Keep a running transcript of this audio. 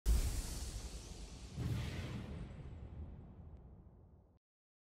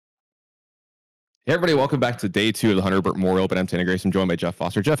Hey everybody, welcome back to day 2 of the Hunter Burton Memorial Open MTG Integration. I'm joined by Jeff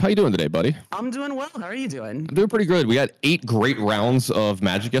Foster. Jeff, how you doing today, buddy? I'm doing well. How are you doing? I'm doing pretty good. We got 8 great rounds of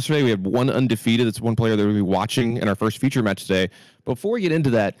Magic yesterday. We had 1 undefeated. It's one player that we'll be watching in our first feature match today. Before we get into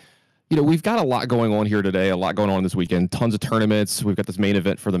that, we've got a lot going on here today, a lot going on this weekend. Tons of tournaments. We've got this main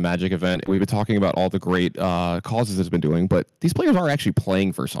event for the Magic event. We've been talking about all the great causes it's been doing, but these players are actually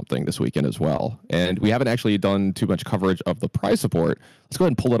playing for something this weekend as well. And we haven't actually done too much coverage of the prize support. Let's go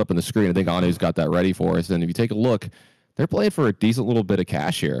ahead and pull it up on the screen. I think Anu's got that ready for us. And if you take a look, they're playing for a decent little bit of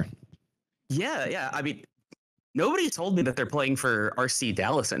cash here. Yeah. I mean, nobody told me that they're playing for RC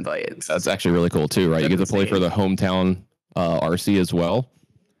Dallas invites. That's actually really cool too, right? You get to play for the hometown RC as well.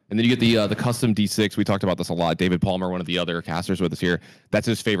 And then you get the custom D6. We talked about this a lot. David Palmer, one of the other casters with us here, that's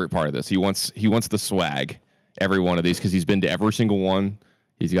his favorite part of this. He wants the swag, every one of these, because he's been to every single one.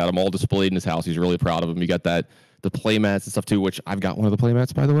 He's got them all displayed in his house. He's really proud of them. You got the playmats and stuff too, which I've got one of the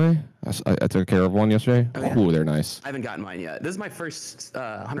playmats, by the way. I took care of one yesterday. Oh, yeah. Ooh, they're nice. I haven't gotten mine yet. This is my first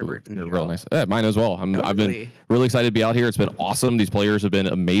Hunter Burton. They're real nice. Yeah, mine as well. I've been really excited to be out here. It's been awesome. These players have been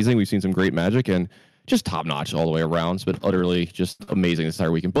amazing. We've seen some great Magic and just top notch all the way around. It's been utterly just amazing this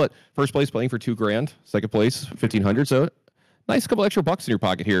entire weekend. But first place playing for $2 grand, second place 1,500. So nice couple extra bucks in your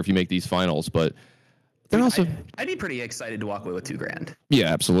pocket here if you make these finals. But they're also I'd be pretty excited to walk away with $2 grand.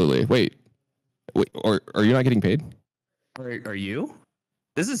 Yeah, absolutely. Wait, or are you not getting paid? Are you?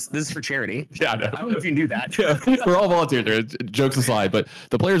 This is for charity. Yeah, no. I don't know if you knew that. Yeah, we're all volunteers. Jokes aside, but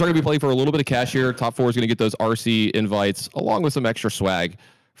the players are going to be playing for a little bit of cash here. Top 4 is going to get those RC invites along with some extra swag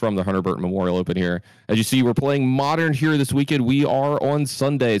from the Hunter Burton Memorial Open here. As you see, we're playing Modern here this weekend. We are on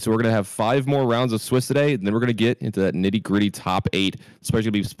Sunday, so we're going to have 5 more rounds of Swiss today, and then we're going to get into that nitty-gritty top 8. Especially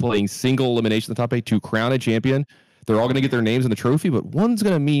going to be playing single elimination in the top 8 to crown a champion. They're all going to get their names in the trophy, but one's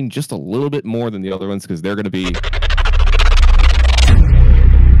going to mean just a little bit more than the other ones because they're going to be...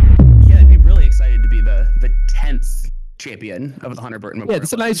 Yeah, I'd be really excited to be the 10th champion of the Hunter Burton Memorial. Yeah,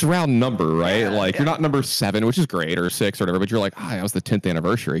 it's a nice round number, right? You're not number 7, which is great, or 6 or whatever, but you're like, that was the 10th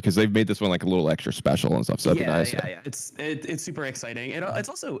anniversary because they've made this one like a little extra special and stuff. So that'd be nice. Yeah. It's super exciting. It's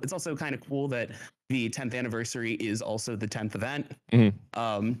also kind of cool that the 10th anniversary is also the 10th event.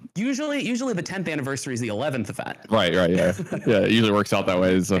 Mm-hmm. Usually the 10th anniversary is the 11th event. Right. Yeah. Yeah. It usually works out that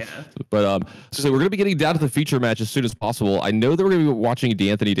way. So, but so we're gonna be getting down to the feature match as soon as possible. I know that we're gonna be watching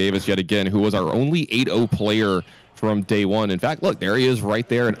D'Anthony Davis yet again, who was our only 8-0 player from day 1. In fact, look, there he is right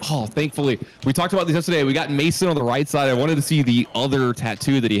there. And thankfully, we talked about this yesterday. We got Mason on the right side. I wanted to see the other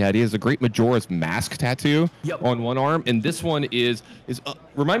tattoo that he had. He has a great Majora's Mask tattoo on one arm. And this one is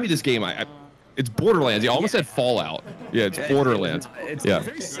remind me of this game. It's Borderlands. You almost said Fallout. Yeah, it's Borderlands. It's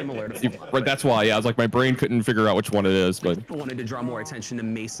very similar to Fallout. Right, that's why. Yeah, I was like, my brain couldn't figure out which one it is. But I wanted to draw more attention to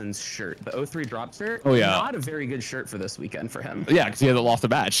Mason's shirt. The 03 drop shirt. Oh, yeah. Not a very good shirt for this weekend for him. Yeah, because he hasn't lost a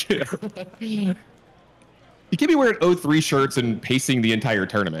match. You can't be wearing 03 shirts and pacing the entire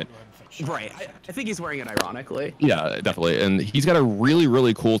tournament. Right. I think he's wearing it ironically. Yeah, definitely. And he's got a really,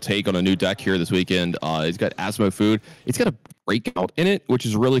 really cool take on a new deck here this weekend. He's got Asmo food. It's got a breakout in it, which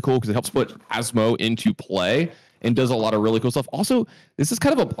is really cool because it helps put Asmo into play and does a lot of really cool stuff. Also, this is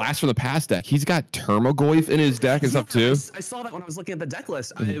kind of a blast from the past deck. He's got Tarmogoyf in his deck and stuff too. I saw that when I was looking at the deck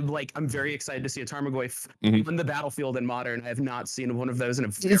list. I'm very excited to see a Tarmogoyf on the battlefield in Modern. I have not seen one of those in a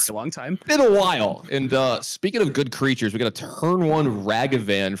very long time. It's been a while. And speaking of good creatures, we got a turn 1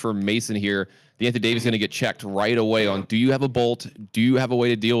 Ragavan for Mason here. D'Anthony Davis is going to get checked right away on, do you have a bolt? Do you have a way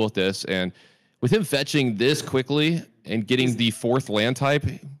to deal with this? And with him fetching this quickly and getting the 4th land type,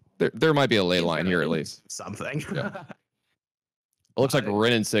 there might be a ley line here at least. Something. Yeah. It looks like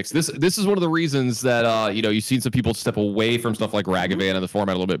Renin 6. This is one of the reasons that you've seen some people step away from stuff like Ragavan in the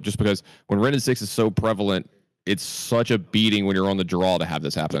format a little bit, just because when Renin 6 is so prevalent, it's such a beating when you're on the draw to have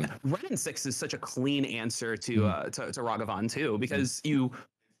this happen. Renin 6 is such a clean answer to Ragavan too, because you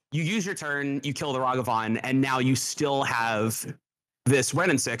use your turn, you kill the Ragavan, and now you still have this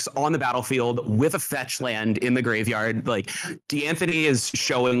Renin 6 on the battlefield with a fetch land in the graveyard. Like, D'Anthony is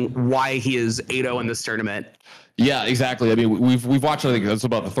showing why he is 8-0 in this tournament. Yeah, exactly. I mean, we've watched, I think that's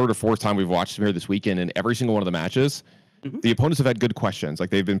about the 3rd or 4th time we've watched him here this weekend, and every single one of the matches, the opponents have had good questions.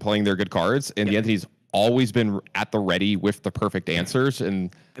 Like, they've been playing their good cards, and D'Anthony's always been at the ready with the perfect answers.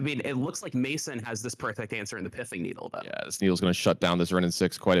 And I mean, it looks like Mason has this perfect answer in the Pithing Needle, though. Yeah, this Needle's going to shut down this Renin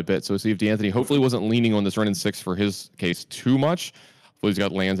 6 quite a bit. So see if D'Anthony hopefully wasn't leaning on this Renin 6 for his case too much. Hopefully he's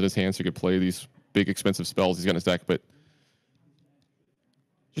got lands in his hands so he could play these big expensive spells he's got in his deck. But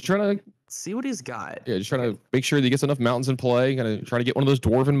just trying to see what he's got. Yeah, just trying to make sure that he gets enough mountains in play. Trying to get one of those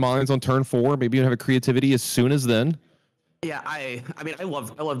Dwarven Mines on turn 4. Maybe you have a creativity as soon as then. Yeah, I mean, I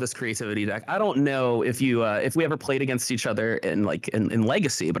love this creativity deck. I don't know if you if we ever played against each other in like in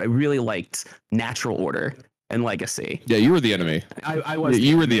Legacy, but I really liked Natural Order and Legacy. Yeah, you were the enemy. I was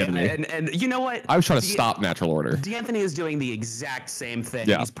you were the enemy. and you know what? I was trying to stop Natural Order. D'Anthony is doing the exact same thing.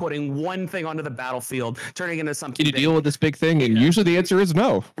 Yeah. He's putting one thing onto the battlefield, turning into something. Can you deal with this big thing? And usually the answer is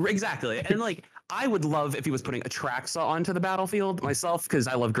no. Exactly. And like, I would love if he was putting Atraxa onto the battlefield myself, because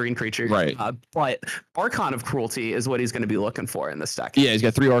I love green creatures. Right. But Archon of Cruelty is what he's going to be looking for in this deck. Yeah, he's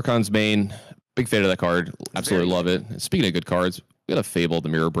got 3 Archons main. Big fan of that card. Absolutely love it. Speaking of good cards, we got a Fable, the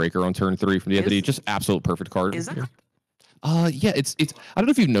Mirror Breaker on turn 3 from the D'Anthony. Just absolute perfect card. Is that? Yeah, it's. I don't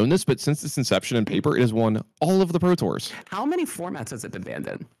know if you've known this, but since its inception in paper, it has won all of the Pro Tours. How many formats has it been banned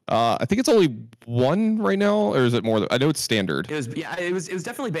in? I think it's only 1 right now, or is it more? I know it's standard. It was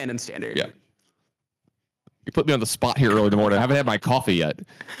definitely banned in standard. Yeah. You put me on the spot here early in the morning. I haven't had my coffee yet.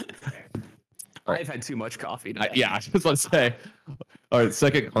 I've had too much coffee. Yeah, I just want to say. All right,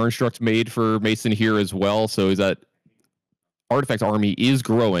 second construct made for Mason here as well. So is that Artifact Army is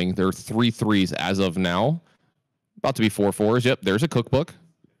growing. There are 3 3s as of now. About to be 4 4s. Yep, there's a cookbook.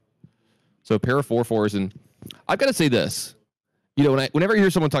 So a pair of 4 4s. And I've got to say this. You know, whenever I hear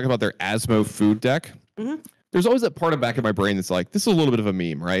someone talk about their Asmo food deck, there's always that part of back in my brain that's like, this is a little bit of a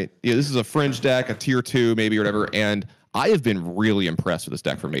meme, right? Yeah, this is a fringe deck, a tier 2 maybe or whatever. And I have been really impressed with this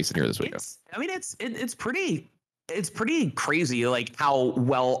deck from Mason here this week. It's pretty crazy, like how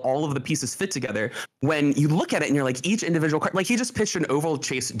well all of the pieces fit together when you look at it and you're like, each individual card, like he just pitched an Oval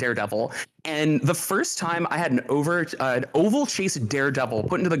Chase Daredevil, and the first time I had an Oval Chase Daredevil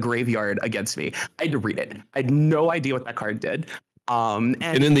put into the graveyard against me, I had to read it. I had no idea what that card did. And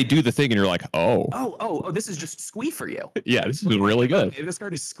then they do the thing and you're like, oh, this is just squee for you. Yeah, this is really good. Okay, this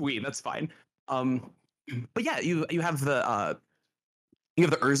card is squee, that's fine. But yeah, you have the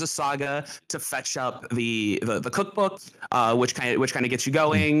Urza Saga to fetch up the cookbook, which kind of gets you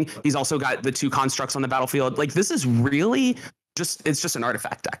going. He's also got the 2 constructs on the battlefield. Like, this is really it's just an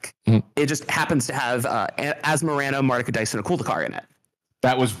artifact deck. It just happens to have Asmorano, Martika Dice, and a Kuldakar in it.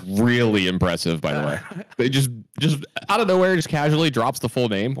 That was really impressive, by the way. They just out of nowhere, just casually drops the full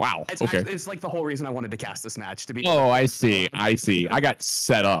name. Wow. It's like the whole reason I wanted to cast this match to be. Oh, I see. I got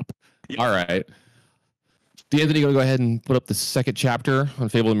set up. Yeah. All right. D'Anthony, gonna go ahead and put up the second chapter on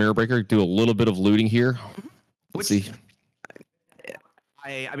Fable and Mirror Breaker. Do a little bit of looting here. Let's see.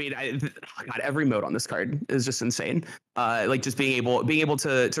 I mean, God, every mode on this card is just insane. Like just being able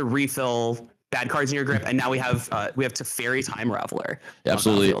to refill bad cards in your grip, and now we have Teferi Time Raveler. Yeah,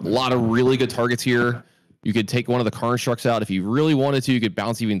 absolutely, a lot of really good targets here. You could take one of the constructs out if you really wanted to. You could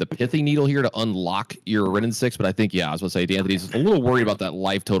bounce even the Pithing Needle here to unlock your Renin 6. But I think, yeah, I was going to say, D'Anthony's a little worried about that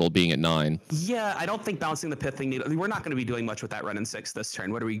life total being at 9. Yeah, I don't think bouncing the Pithing Needle. We're not going to be doing much with that Renin 6 this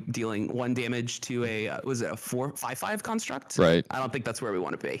turn. What are we dealing? 1 damage to a was it a 4/5/5 construct? Right. I don't think that's where we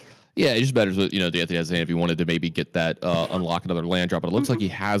want to be. Yeah, it just matters what D'Anthony has in hand if he wanted to maybe get that unlock another land drop. But it looks like he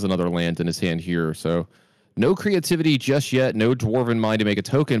has another land in his hand here. So no creativity just yet. No Dwarven Mind to make a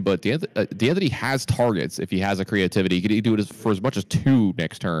token, but D'Anthony has targets. If he has a creativity, he could do it for as much as 2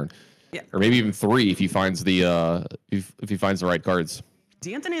 next turn, or maybe even 3 if he finds the if he finds the right cards.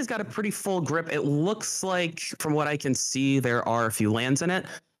 D'Anthony has got a pretty full grip. It looks like, from what I can see, there are a few lands in it.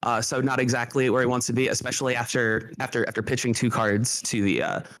 So not exactly where he wants to be, especially after pitching 2 cards to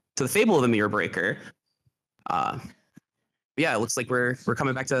the Fable of the Mirror Breaker. Yeah, it looks like we're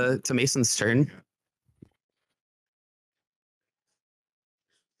coming back to Mason's turn.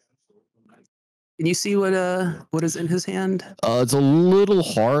 Can you see what is in his hand? It's a little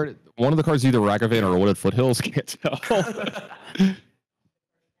hard. One of the cards is either Ragavan or Wooded Foothills. Can't tell.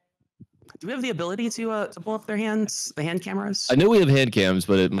 Do we have the ability to pull up their hands, the hand cameras? I know we have hand cams,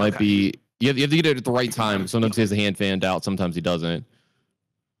 but it might be you have to get it at the right time. Sometimes he has the hand fanned out, sometimes he doesn't.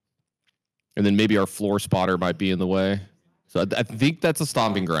 And then maybe our floor spotter might be in the way. So I think that's a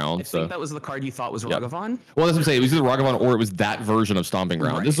Stomping Ground. I think that was the card you thought was Ragavan. Well, that's what I'm saying. It was either Ragavan or it was that version of Stomping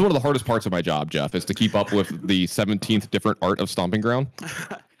Ground. Right. This is one of the hardest parts of my job, Jeff, is to keep up with the 17th different art of Stomping Ground.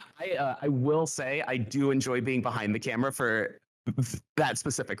 I will say I do enjoy being behind the camera for that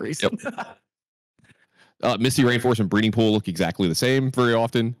specific reason. Yep. Misty Rainforest and Breeding Pool look exactly the same very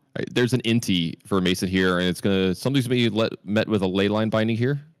often. Right, there's an Inti for Mason here, and something's going to be met with a Leyline Binding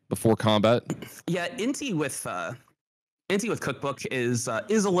here before combat. Yeah, Inti with Cookbook is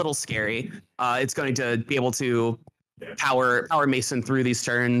a little scary. It's going to be able to power Mason through these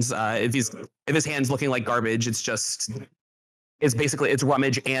turns. If his hand's looking like garbage, it's basically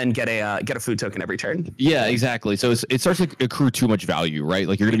rummage and get a food token every turn. Yeah, exactly. So it starts to accrue too much value, right?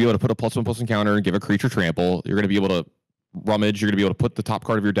 Like you're going to be able to put a +1/+1 counter and give a creature trample. You're going to be able to Rummage, you're going to be able to put the top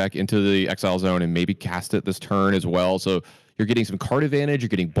card of your deck into the exile zone and maybe cast it this turn as well. So you're getting some card advantage, you're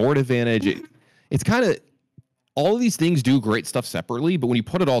getting board advantage. It's kind of, all of these things do great stuff separately, but when you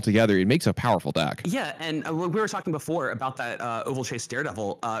put it all together, it makes a powerful deck. Yeah, and we were talking before about that Oval Chase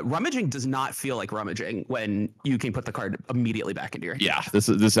Daredevil. Rummaging does not feel like rummaging when you can put the card immediately back into your hand. Yeah,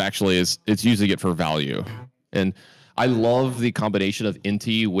 this actually is, it's using it for value. And I love the combination of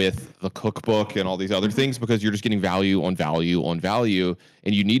Inti with the cookbook and all these other things, because you're just getting value on value on value,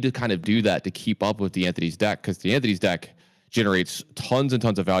 and you need to kind of do that to keep up with D'Anthony's deck, because D'Anthony's deck generates tons and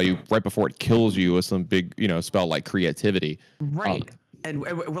tons of value right before it kills you with some big, spell like creativity. Right. And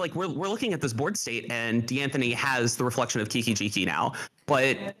we're looking at this board state, and D'Anthony has the reflection of Kiki Jiki now,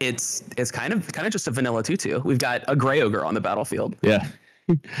 but it's kind of just a vanilla tutu. We've got a gray ogre on the battlefield. Yeah.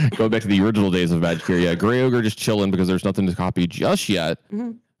 Going back to the original days of Magic here. Yeah, Gray Ogre just chilling because there's nothing to copy just yet.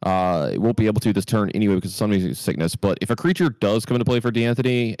 It won't be able to this turn anyway because of Summoning Sickness. But if a creature does come into play for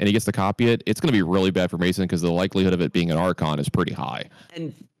D'Anthony and he gets to copy it, it's going to be really bad for Mason because the likelihood of it being an Archon is pretty high.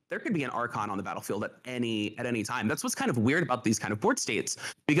 And there could be an Archon on the battlefield at any time. That's what's kind of weird about these kind of board states,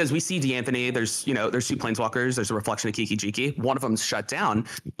 because we see D'Anthony. There's two Planeswalkers. There's a reflection of Kiki Jiki. One of them's shut down.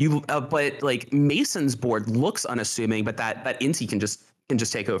 But like Mason's board looks unassuming, but that Inti can just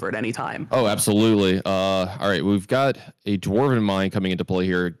take over at any time. Oh, absolutely. All right, we've got a Dwarven Mine coming into play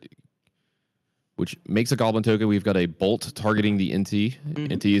here, which makes a Goblin token. We've got a Bolt targeting the Inti.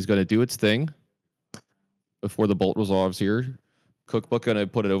 Inti is going to do its thing before the Bolt resolves here. Cookbook going to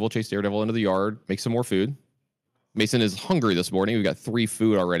put an Oval Chase Daredevil into the yard, make some more food. Mason is hungry this morning. We've got 3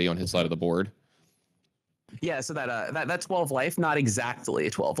 food already on his side of the board. Yeah, so that 12 life, not exactly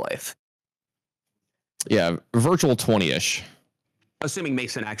 12 life. Yeah, virtual 20-ish. Assuming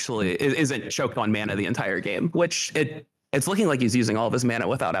Mason actually isn't choked on mana the entire game, which it's looking like he's using all of his mana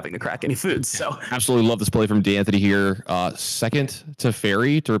without having to crack any foods. So absolutely love this play from D'Anthony here. Second to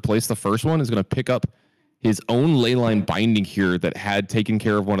Fairy to replace the first one is going to pick up his own Leyline Binding here that had taken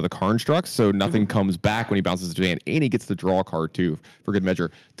care of one of the constructs, so nothing comes back when he bounces to hand, and he gets to draw a card too, for good measure.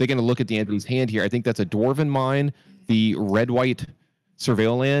 Taking a look at D'Anthony's hand here, I think that's a Dwarven Mine, the red-white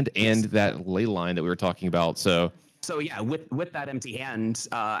Surveil Land, and that Leyline that we were talking about. So yeah, with that empty hand,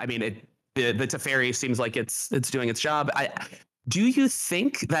 I mean, the Teferi seems like it's doing its job. Do you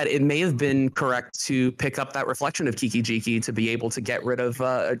think that it may have been correct to pick up that reflection of Kiki Jiki to be able to get rid of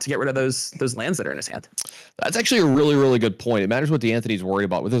those lands that are in his hand? That's actually a really, really good point. It matters what D'Anthony's worried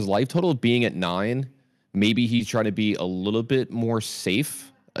about. With his life total being at 9, maybe he's trying to be a little bit more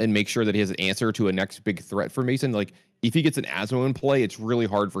safe and make sure that he has an answer to a next big threat for Mason. Like, if he gets an Asmo in play, it's really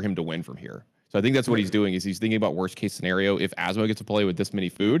hard for him to win from here. So I think that's what he's doing, is he's thinking about worst case scenario. If Asmo gets to play with this many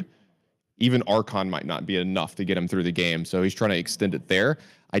food, even Archon might not be enough to get him through the game. So he's trying to extend it there.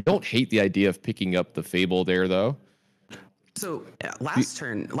 I don't hate the idea of picking up the Fable there, though. So last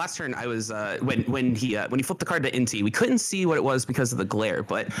turn, I was when he flipped the card to Inti, we couldn't see what it was because of the glare.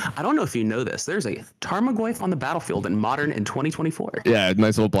 But I don't know if you know this. There's a Tarmogoyf on the battlefield in Modern in 2024. Yeah,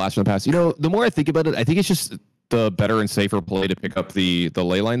 nice little blast from the past. The more I think about it, I think it's just the better and safer play to pick up the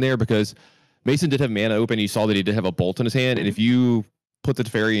Leyline there, because Mason did have mana open. You saw that he did have a Bolt in his hand, and if you put the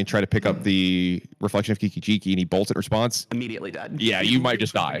Teferi and try to pick up the reflection of Kiki Jiki and he bolts in response, immediately dead. Yeah, you might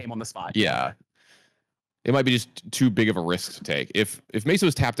just die. Game on the spot. Yeah. It might be just too big of a risk to take. If Mason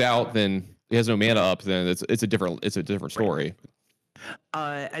was tapped out, then he has no mana up, then it's a different story.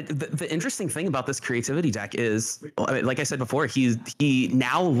 The interesting thing about this creativity deck is, like I said before, he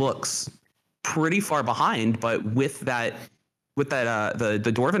now looks pretty far behind, but with the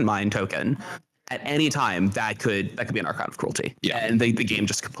Dwarven Mine token, at any time that could be an Archon of Cruelty. Yeah, and the game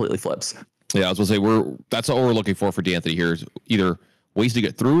just completely flips. Yeah, I was gonna say that's all we're looking for D'Anthony here, is either ways to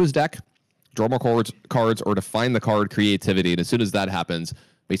get through his deck, draw more cards, or to find the card creativity. And as soon as that happens,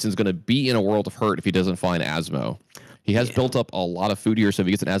 Mason's going to be in a world of hurt if he doesn't find Asmo. He has built up a lot of food here, so if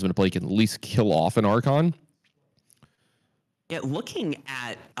he gets an Asmo to play, he can at least kill off an Archon. Yeah, looking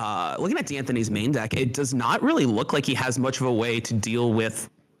at D'Anthony's main deck, it does not really look like he has much of a way to deal with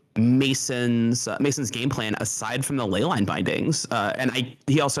Mason's game plan aside from the Leyline Bindings.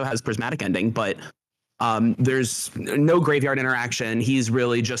 He also has Prismatic Ending, but there's no graveyard interaction. He's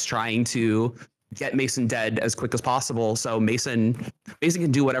really just trying to get Mason dead as quick as possible. So Mason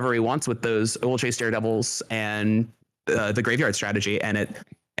can do whatever he wants with those Oval Chase Daredevils and the graveyard strategy, and it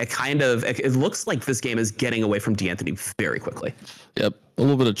looks like this game is getting away from D'Anthony very quickly. Yep, a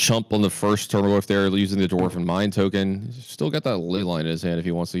little bit of chump on the first Tarmogoyf there, using the Dwarven Mine token. He's still got that Leyline in his hand if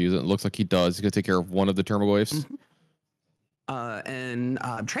he wants to use it. It looks like he does. He's going to take care of one of the Tarmogoyfs. And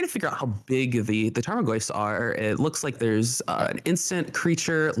I'm trying to figure out how big the Tarmogoyfs are. It looks like there's an instant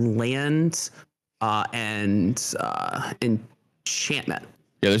creature land and enchantment.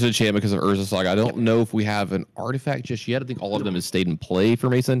 Yeah, there's an enchantment because of Urza Saga. I don't know if we have an artifact just yet. I think all of them has stayed in play for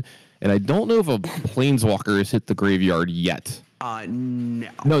Mason. And I don't know if a Planeswalker has hit the graveyard yet. No.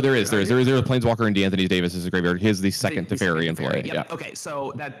 No, there is. There is a Planeswalker in D'Anthony Davis is a graveyard. His the second Teferi in play. Yep. Yeah. Okay,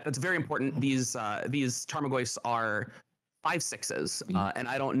 so that's very important. These Tarmogoyfs are 5/6s, and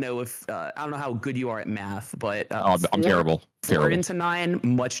I don't know how good you are at math, but I'm terrible. 4 into 9,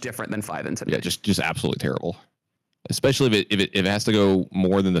 much different than 5 into 9. Yeah, just absolutely terrible. Especially if it has to go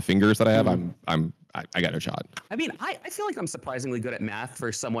more than the fingers that I have, I got no shot. I mean, I feel like I'm surprisingly good at math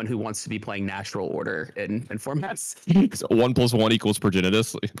for someone who wants to be playing natural order in formats. So 1 + 1 =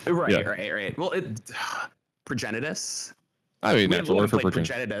 Progenitus. Right. Well, Progenitus. I mean, natural order for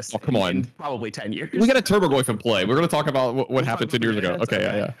Progenitus. Oh, come on. In probably 10 years. We got a Turbogoyf in play. We're going to talk about what happened 10 years ago. Okay,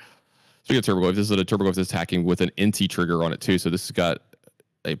 yeah. So you got Turbogoyf. This is a Turbogoyf that's attacking with an NT trigger on it too. So this has got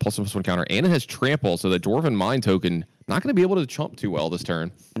a +1/+1 counter, and it has trample, so the Dwarven Mind token not going to be able to chump too well this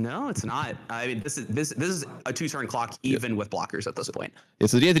turn. No, it's not. I mean, this is a 2-turn clock even with blockers at this point. Yeah,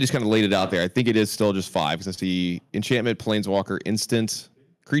 so D'Anthony just kind of laid it out there. I think it is still just 5 because I see enchantment, planeswalker, instant,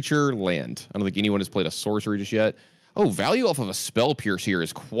 creature, land. I don't think anyone has played a sorcery just yet. Oh, value off of a spell pierce here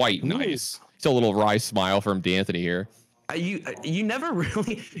is quite nice. Still a little wry smile from D'Anthony here. You never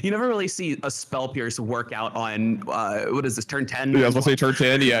really see a spell pierce work out on what is this, turn 10? Yeah, I was gonna say turn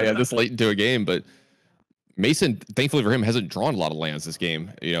 10. Yeah, this late into a game, but Mason, thankfully for him, hasn't drawn a lot of lands this game.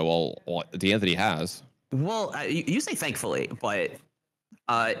 You know, while D'Anthony has. Well, you say thankfully, but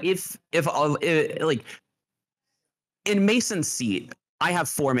if like in Mason's seat, I have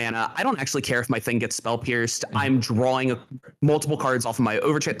 4 mana. I don't actually care if my thing gets spell pierced. I'm drawing multiple cards off of my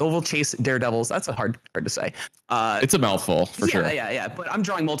Oval Chase Daredevils. That's a hard to say. It's a mouthful for sure. Yeah. But I'm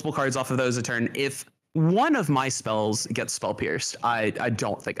drawing multiple cards off of those a turn. If one of my spells gets spell pierced, I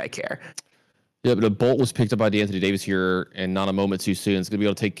don't think I care. Yeah, but a bolt was picked up by D'Anthony Davis here, and not a moment too soon. It's going to be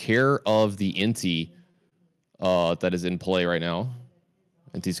able to take care of the Inti that is in play right now.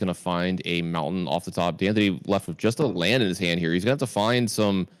 And he's going to find a mountain off the top. D'Anthony left with just a land in his hand here. He's going to have to find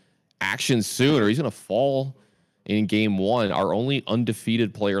some action soon, or he's going to fall in game 1. Our only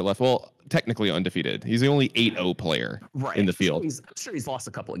undefeated player left. Well, technically undefeated. He's the only 8-0 player in the field. I'm sure he's lost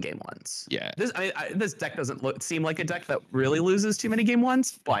a couple of game 1s. Yeah. This deck doesn't seem like a deck that really loses too many game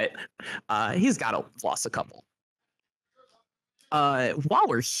 1s, but he's got to lost a couple. While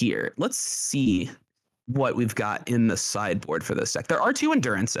we're here, let's see what we've got in the sideboard for this deck. There are 2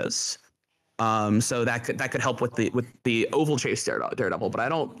 endurances, so that could help with the Oval Chase Daredevil. But I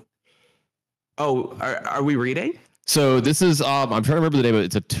don't. Oh, are we reading? So this is I'm trying to remember the name of it.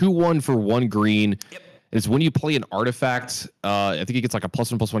 It's a 2/1 for 1 green. Yep. It's when you play an artifact. I think it gets like a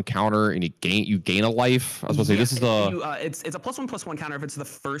 +1/+1 counter, and you gain a life. I was supposed to say this is it's a +1/+1 counter if it's the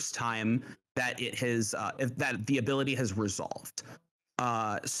first time that it has if that the ability has resolved.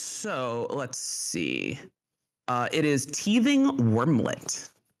 So let's see. It is Teething Wormlet.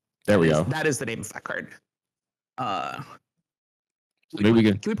 There we go. That is the name of that card. Maybe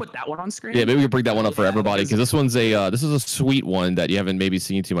can we put that one on screen? Yeah, maybe we can bring that one up for everybody because this one's this is a sweet one that you haven't maybe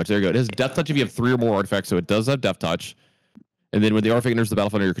seen too much. There you go. It has Death Touch if you have 3 or more artifacts, so it does have Death Touch. And then when the artifact enters the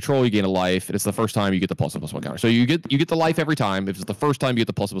battlefield under your control, you gain a life. And it's the first time you get the +1/+1 counter. So you get the life every time. If it's the first time you get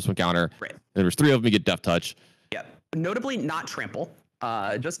the +1/+1 counter, right. And there's 3 of them, you get Death Touch. Yeah. Notably not trample.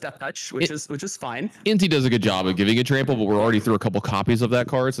 Just Death Touch, which is fine. Inti does a good job of giving it trample, but we're already through a couple copies of that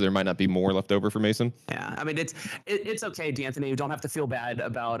card, so there might not be more left over for Mason. Yeah, I mean it's okay, D'Anthony. You don't have to feel bad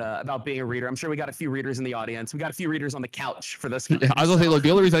about being a reader. I'm sure we got a few readers in the audience. We got a few readers on the couch for this. Yeah, I was gonna say, look, the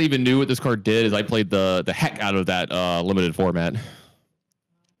only reason I even knew what this card did is I played the heck out of that limited format.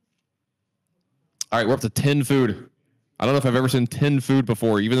 All right, we're up to 10 food. I don't know if I've ever seen 10 food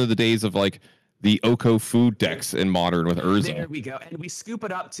before, even in the days of like the Oko food decks in Modern with Urza. There we go. And we scoop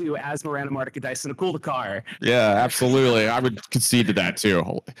it up to Asmo Random Arctic Dice and a cool car. Yeah, absolutely. I would concede to that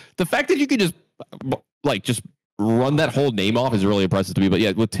too. The fact that you could just run that whole name off is really impressive to me. But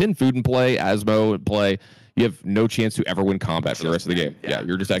yeah, with 10 food in play, Asmo in play, you have no chance to ever win combat for the rest of the game. Yeah,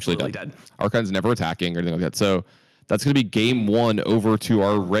 you're just actually dead. Archine's never attacking or anything like that. So that's going to be game 1 over to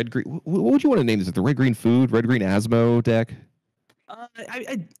our red-green. What would you want to name this? The red-green food, red-green Asmo deck?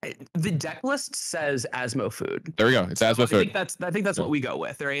 The deck list says Asmo food. There we go. It's Asmo food. I think that's what we go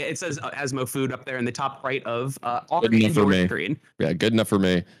with. Right? It says Asmo food up there in the top right of all good enough for me. Screen. Yeah, good enough for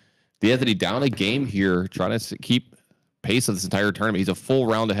me. D'Anthony down a game here, trying to keep pace of this entire tournament. He's a full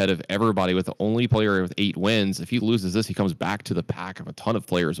round ahead of everybody with the only player with 8 wins. If he loses this, he comes back to the pack of a ton of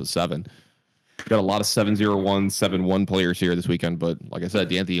players with 7. Got a lot of 7-0-1, 7-1 players here this weekend, but like I said,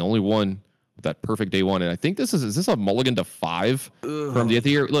 D'Anthony only won that perfect day one. And I think is this a mulligan to 5 from the end of the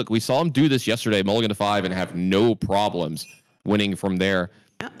year? Look, we saw him do this yesterday, mulligan to 5, and have no problems winning from there.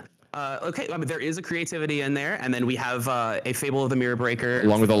 Yeah. Okay, I mean, there is a creativity in there, and then we have a Fable of the Mirror Breaker.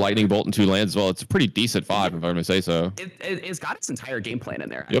 Along with a Lightning Bolt and 2 lands as well. It's a pretty decent 5, if I'm going to say so. It's got its entire game plan in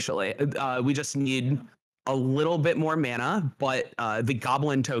there, actually. Yep. We just need a little bit more mana, but the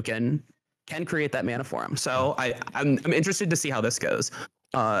Goblin token can create that mana for him. So I'm interested to see how this goes.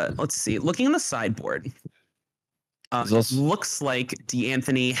 Let's see. Looking in the sideboard, looks like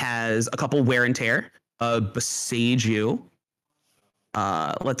D'Anthony has a couple Wear and Tear, Besage You.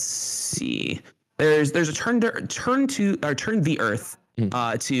 Let's see. There's a turn the Earth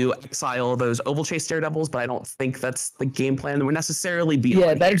to exile those Oval Chase Daredevils, but I don't think that's the game plan that would necessarily be.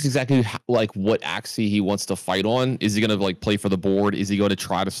 Yeah, that is exactly like what axis he wants to fight on. Is he going to like play for the board? Is he going to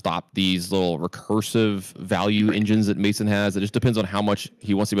try to stop these little recursive value engines that Mason has? It just depends on how much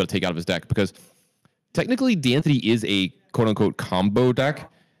he wants to be able to take out of his deck, because technically D'Anthony is a quote unquote combo deck.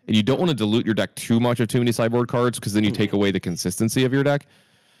 And you don't want to dilute your deck too much of too many sideboard cards, because then you take away the consistency of your deck.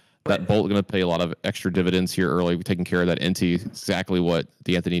 That Bolt is going to pay a lot of extra dividends here early. We're taking care of that NT, exactly what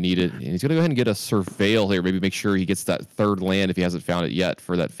D'Anthony needed. And he's going to go ahead and get a Surveil here. Maybe make sure he gets that 3rd land if he hasn't found it yet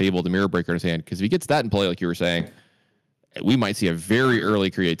for that Fable, the Mirror Breaker in his hand. Because if he gets that in play, like you were saying, we might see a very early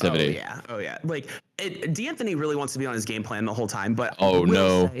creativity. Oh, yeah. Like, D'Anthony really wants to be on his game plan the whole time, but oh,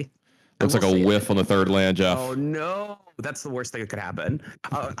 no. Looks like a whiff on the 3rd land, Jeff. Oh, no. That's the worst thing that could happen.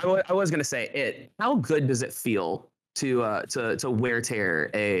 I was going to say, how good does it feel to Wear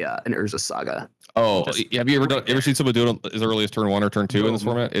Tear an Urza Saga? Oh, have you ever seen someone do it as early as turn 1 or turn 2 in this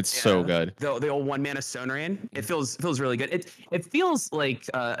format? It's so good. The old 1-mana Stone Rain. It feels really good. It feels like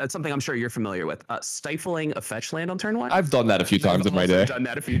it's something I'm sure you're familiar with. Stifling a fetch land on turn 1. I've done that a few times in my day. Done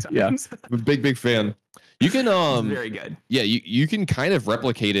that a few times. Yeah, I'm a big fan. You can very good. Yeah, you can kind of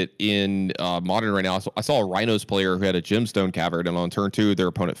replicate it in Modern right now. I saw a Rhinos player who had a Gemstone Cavern, and on turn 2 their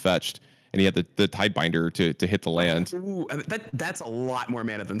opponent fetched, and he had the Tidebinder to hit the land. Ooh, that's a lot more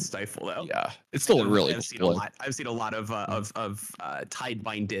mana than Stifle, though. Yeah, it's still really cool. I've seen a lot of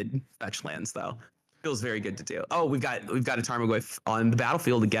Tidebinded fetch lands, though. Feels very good to do. Oh, we've got a Tarmogoyf on the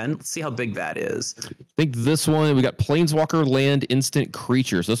battlefield again. Let's see how big that is. I think this one, we got Planeswalker land instant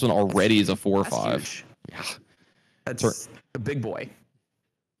creatures. This one already is a 4/5. Yeah, that's a big boy.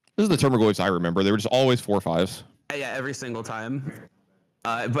 This is the Tarmogoyfs I remember. They were just always 4/5s. Yeah, every single time.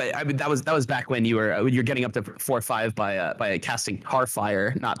 But I mean, that was back when you're getting up to 4/5 by casting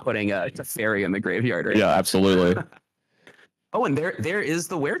Carfire, not putting a Teferi in the graveyard. Right? Yeah, absolutely. Oh, and there is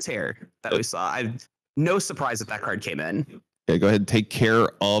the Wear Tear that we saw. No surprise that card came in. Yeah, go ahead and take care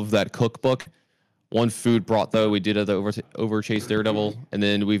of that cookbook. 1 food brought, though. We did have the Overchase Daredevil, and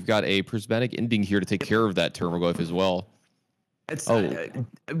then we've got a Prismatic Ending here to take care of that Tarmogoyf as well. It's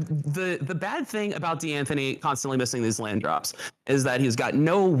the bad thing about D'Anthony constantly missing these land drops is that he's got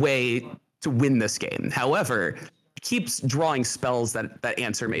no way to win this game. However, keeps drawing spells that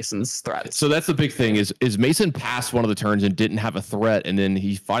answer Mason's threats. So that's the big thing is Mason passed one of the turns and didn't have a threat, and then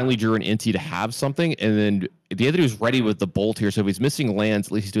he finally drew an NT to have something, and then D'Anthony was ready with the Bolt here, so if he's missing lands,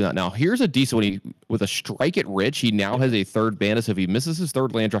 at least he's doing that now. Here's a decent one. With a Strike it Rich, he now has a 3rd mana, so if he misses his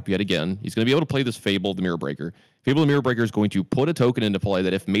 3rd land drop yet again, he's going to be able to play this Fable the Mirror Breaker. Fable the Mirror Breaker is going to put a token into play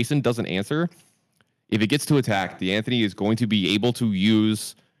that if Mason doesn't answer, if it gets to attack, D'Anthony is going to be able to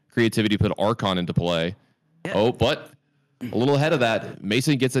use creativity to put Archon into play. Yeah. Oh, but a little ahead of that,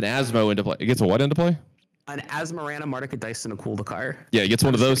 Mason gets an Asmo into play. It gets a what into play? An Asmarana, Martica Dice, and a Kuldakar. Yeah, he gets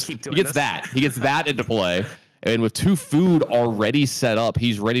one of those. He gets that. He gets that into play. And with 2 food already set up,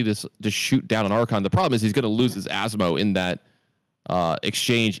 he's ready to shoot down an Archon. The problem is he's going to lose his Asmo in that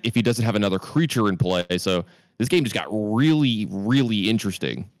exchange if he doesn't have another creature in play. So this game just got really, really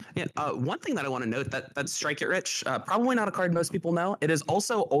interesting. Yeah, one thing that I want to note that Strike It Rich, probably not a card most people know. It is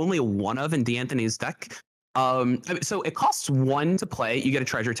also only one of in D'Anthony's deck. So it costs 1 to play, you get a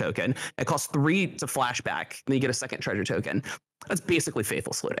treasure token. It costs 3 to flashback, and then you get a 2nd treasure token. That's basically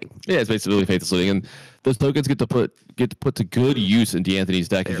Faithless Looting. Yeah, it's basically Faithless Looting, and those tokens get to put to good use in D'Anthony's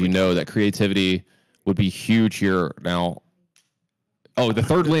deck, as you know that creativity would be huge here. Now, oh, the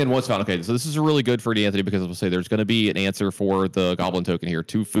 3rd land was found. Okay, so this is really good for D'Anthony because we'll say there's going to be an answer for the Goblin token here.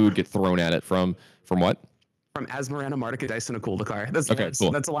 2 food get thrown at it from what? From Asmarana, Martica Dice, and a Kuldakar.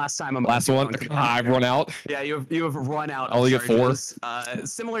 Cool. That's the last time I'm. Last one. I've run out. Yeah, you have run out. I only get 4.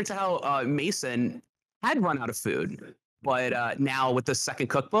 Similar to how Mason had run out of food, but now with the 2nd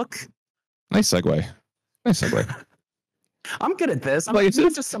cookbook. Nice segue. I'm good at this. Like, it's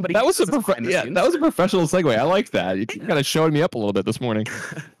just somebody. That was a professional segue. I like that. You kind of showed me up a little bit this morning.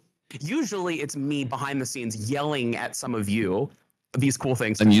 Usually, it's me behind the scenes yelling at some of you these cool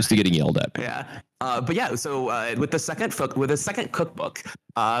things. I'm used to getting yelled at. Yeah. But yeah, so with the second cookbook,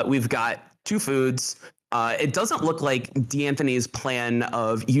 we've got 2 foods. It doesn't look like D'Anthony's plan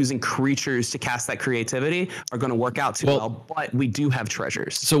of using creatures to cast that creativity are going to work out too well, but we do have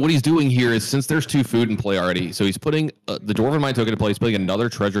treasures. So what he's doing here is, since there's 2 food in play already, so he's putting the Dwarven Mine token into play. He's putting another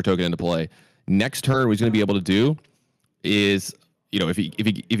treasure token into play. Next turn, what he's going to be able to do is, you know, if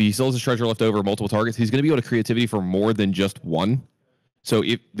he still has his treasure left over, multiple targets, he's going to be able to creativity for more than just one. So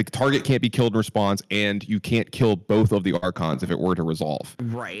if the target can't be killed in response, and you can't kill both of the Archons if it were to resolve.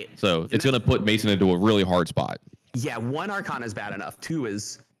 Right. So it's going to put Mason into a really hard spot. Yeah, 1 Archon is bad enough. 2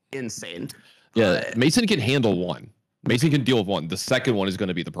 is insane. Yeah, Mason can handle 1. Mason can deal with 1. The second one is going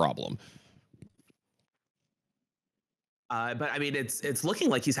to be the problem. But I mean, it's looking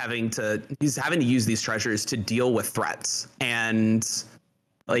like he's having to use these treasures to deal with threats, and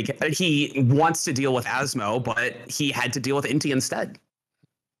like he wants to deal with Asmo, but he had to deal with Inti instead.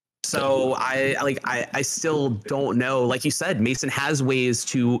 So I still don't know. Like you said, Mason has ways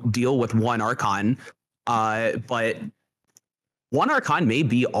to deal with 1 Archon, but 1 Archon may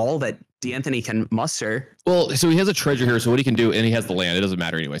be all that D'Anthony can muster. Well, so he has a treasure here, so what he can do, and he has the land, it doesn't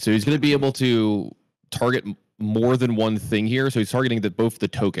matter anyway. So he's going to be able to target more than one thing here. So he's targeting both the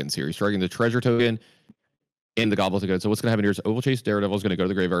tokens here. He's targeting the treasure token and the goblet token. So what's going to happen here is Oval Chase Daredevil is going to go to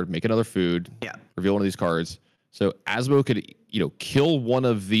the graveyard, make another food, reveal one of these cards. So Asmo could, you know, kill one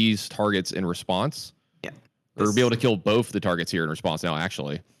of these targets in response. Yeah. Or be able to kill both the targets here in response now,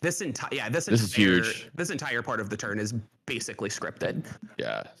 actually. This is huge. This entire part of the turn is basically scripted.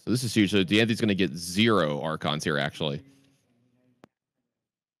 Yeah. So this is huge. So D'Anthony's going to get 0 Archons here, actually.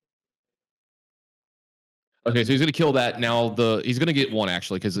 Okay, so he's going to kill that. Now he's going to get 1,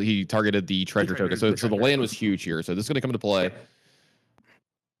 actually, because he targeted the treasure token. So the land was huge here. So this is going to come into play.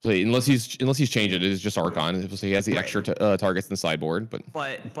 So unless he's changed it, it is just Archon. So he has the extra targets in the sideboard.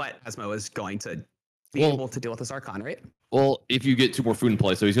 But Asmo is going to be able to deal with this Archon, right? Well, if you get 2 more food in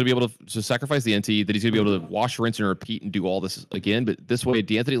play, so he's going to be able to sacrifice the Inti, that he's going to be able to wash, rinse, and repeat and do all this again. But this way,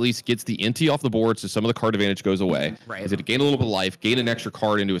 D'Anthony at least gets the Inti off the board, so some of the card advantage goes away. Right. He's going to gain a little bit of life, gain an extra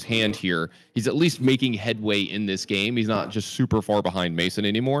card into his hand here. He's at least making headway in this game. He's not just super far behind Mason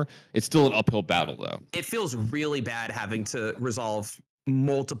anymore. It's still an uphill battle, though. It feels really bad having to resolve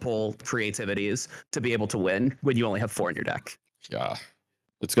multiple creativities to be able to win when you only have 4 in your deck. Yeah.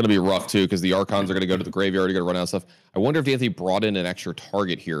 It's going to be rough, too, because the Archons are going to go to the graveyard. You're going to run out of stuff. I wonder if D'Anthony brought in an extra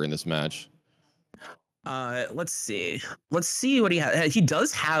target here in this match. Let's see. Let's see what he has. He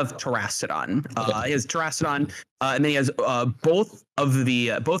does have Terastodon. He has Terastodon, and then he has both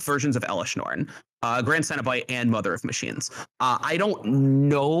versions of Elesh Norn, Grand Cenobite and Mother of Machines. I don't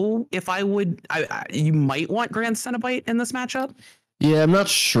know if I would. You might want Grand Cenobite in this matchup. Yeah, I'm not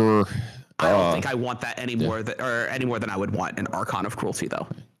sure. I don't think I want that any more than I would want an Archon of Cruelty, though.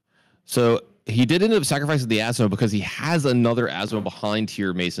 So he did end up sacrificing the Asmo because he has another Asmo behind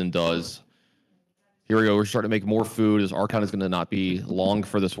here. Mason does. Here we go. We're starting to make more food. His Archon is going to not be long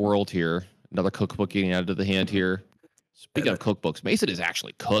for this world here. Another cookbook getting added to the hand here. Speaking of cookbooks, Mason is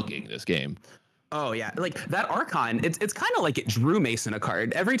actually cooking this game. Oh yeah, like that Archon. It's kind of like it drew Mason a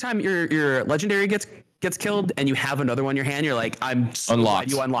card. Every time your legendary gets killed and you have another one in your hand, you're like, I'm so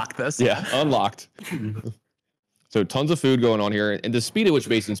glad you unlocked this. Yeah, unlocked. So tons of food going on here, and the speed at which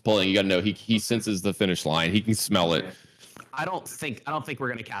Mason's pulling, you got to know he senses the finish line. He can smell it. I don't think we're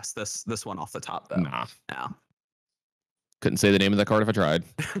gonna cast this one off the top though. Nah. No. Couldn't say the name of that card if I tried.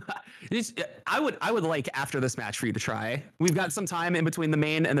 I would like after this match for you to try. We've got some time in between the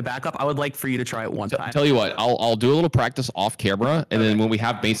main and the backup. I would like for you to try it one time. Tell you what, I'll do a little practice off camera, and then when we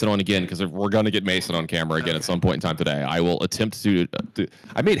have Mason on again, because we're gonna get Mason on camera again at some point in time today, I will attempt to.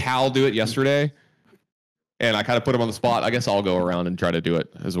 I made Hal do it yesterday, and I kind of put him on the spot. I guess I'll go around and try to do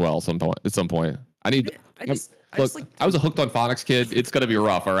it as well at some point. I was a hooked on phonics kid. It's gonna be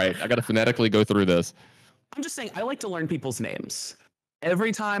rough. All right, I got to phonetically go through this. I'm just saying, I like to learn people's names.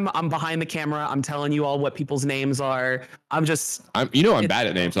 Every time I'm behind the camera, I'm telling you all what people's names are. I'm bad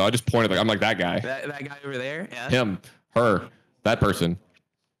at names, so I just pointed I'm like that guy. That guy over there? Yeah. Him, her, that person.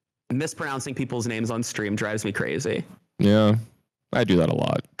 Mispronouncing people's names on stream drives me crazy. Yeah, I do that a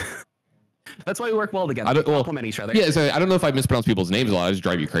lot. That's why we work well together. We compliment each other. Yeah, so I don't know if I mispronounce people's names a lot. I just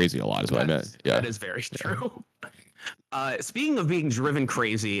drive you crazy a lot is what I meant. Yeah. That is very true. Speaking of being driven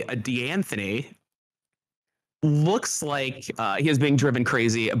crazy, D'Anthony looks like he is being driven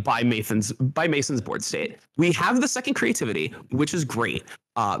crazy by Mason's board state. We have the second creativity, which is great,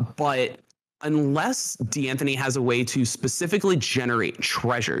 but unless D'Anthony has a way to specifically generate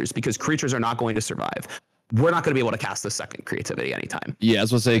treasures, because creatures are not going to survive, we're not going to be able to cast the second creativity anytime. Yeah, I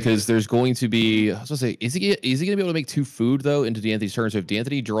was gonna say because there's going to be. I was gonna say, is he gonna be able to make 2 food though into D'Anthony's turn? So if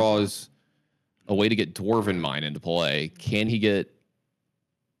D'Anthony draws a way to get Dwarven Mine into play, can he get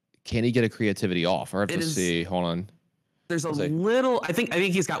a creativity off? I have to see. Hold on. There's a little. I think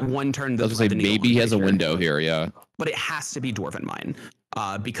he's got 1 turn. I was gonna say maybe he has a window here. Yeah, but it has to be Dwarven Mine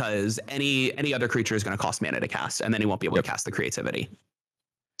because any other creature is going to cost mana to cast, and then he won't be able to cast the creativity.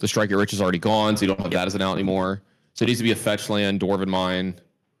 The Strike It Rich is already gone, so you don't have that as an out anymore. So it needs to be a fetch land, Dwarven Mine.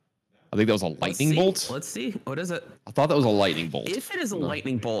 I think that was a lightning bolt. Let's see. What is it? I thought that was a lightning bolt. If it is a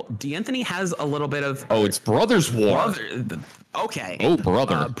lightning bolt, D'Anthony has a little bit of. Oh, it's Brothers War. Okay. Oh,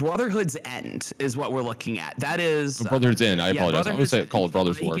 brother. Brotherhood's End is what we're looking at. That is. Brotherhood's End. I apologize. I'm going to say call it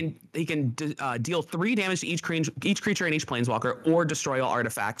Brothers War. He can deal 3 damage to each creature and each planeswalker, or destroy all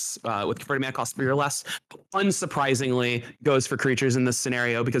artifacts with converted mana cost 3 or less. Unsurprisingly, goes for creatures in this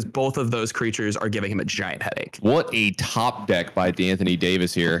scenario because both of those creatures are giving him a giant headache. What a top deck by D'Anthony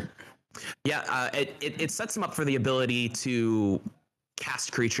Davis here. Yeah, it sets him up for the ability to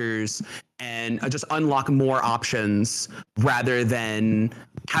cast creatures and just unlock more options rather than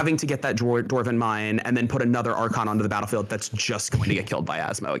having to get that Dwarven Mine and then put another Archon onto the battlefield that's just going to get killed by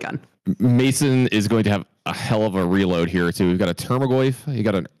Asmo again. Mason is going to have a hell of a reload here too. We've got a Termagoyf, you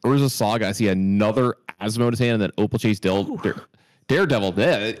got an Urza Saga. I see another Asmo in his hand, and then Opal Chase Daredevil.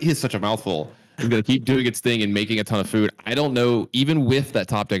 Yeah, he is such a mouthful. He's going to keep doing its thing and making a ton of food. I don't know, even with that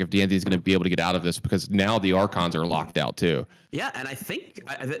top deck, if D'Anthony's going to be able to get out of this because now the Archons are locked out too. Yeah, and I think,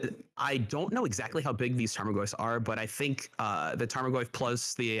 I don't know exactly how big these Tarmogoyfs are, but I think the Tarmogoyf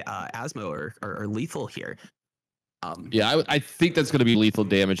plus the Asmo are lethal here. Yeah, I think that's going to be lethal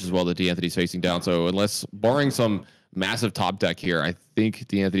damage as well that D'Anthony's facing down. So unless, barring some massive top deck here, I think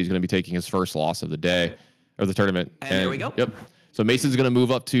D'Anthony's going to be taking his first loss of the day, or the tournament. And there we go. Yep. So Mason's going to move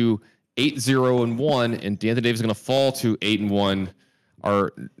up to 8-0-1, and D'Anthony Davis is going to fall to 8-1.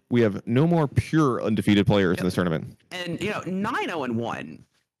 We have no more pure undefeated players in this tournament. And 9-0-1,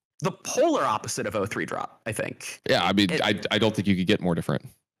 the polar opposite of 0-3 drop, I think. Yeah, I mean, I don't think you could get more different.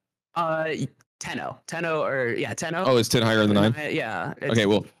 10-0, 10-0. Oh, it's 10 higher than 9. Yeah. Okay,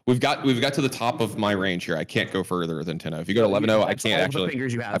 well, we've got to the top of my range here. I can't go further than 10-0. If you go to 11-0, I can't actually. The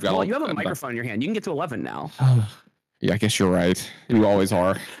fingers you have. You have a microphone in your hand. You can get to 11 now. Yeah, I guess you're right. You always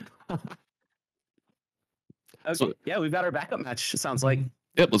are. Okay. So, yeah, we've got our backup match. It sounds like.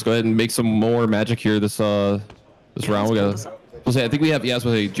 Yep. Let's go ahead and make some more magic here. This round. I think we have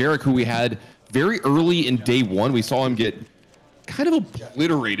Jarek, who we had very early in day 1. We saw him get kind of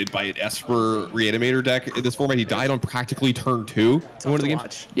obliterated by an Esper Reanimator deck in this format. He died on practically turn 2 in one of the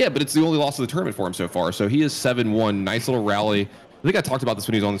games. Yeah, but it's the only loss of the tournament for him so far. So he is 7-1. Nice little rally. I think I talked about this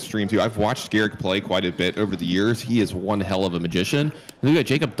when he was on the stream too. I've watched Garrick play quite a bit over the years. He is one hell of a magician. And we got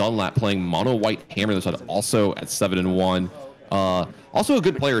Jacob Dunlap playing Mono White Hammer this side, also at 7-1. Also a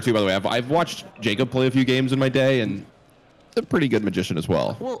good player too, by the way. I've watched Jacob play a few games in my day, and a pretty good magician as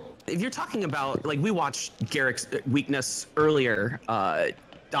well. Well, if you're talking about, like, we watched Garrick's weakness earlier,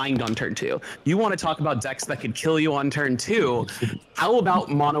 dying on turn 2. You want to talk about decks that could kill you on turn 2? How about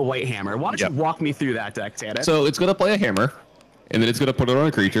Mono White Hammer? Why don't you walk me through that deck, Tanner? So it's going to play a hammer, and then it's going to put it on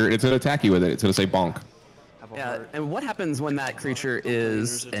a creature, and it's going to attack you with it. It's going to say bonk. Yeah, and what happens when that creature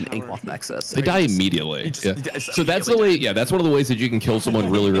is an Inkmoth Nexus? They die immediately. So that's the way. Yeah, that's one of the ways that you can kill someone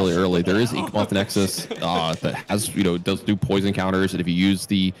really, really early. There is Inkmoth Nexus that has, does do poison counters, and if you use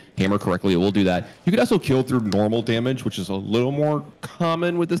the hammer correctly, it will do that. You can also kill through normal damage, which is a little more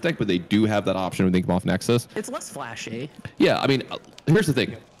common with this deck, but they do have that option with Inkmoth Nexus. It's less flashy. Yeah, I mean, here's the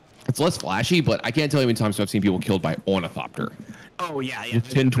thing. It's less flashy, but I can't tell you how many times I've seen people killed by Ornithopter. Oh, yeah.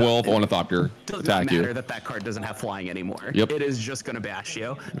 10-12 Ornithopter attack you. Doesn't matter that card doesn't have flying anymore. Yep. It is just going to bash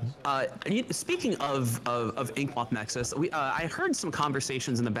you. Speaking of Inkmoth Nexus, I heard some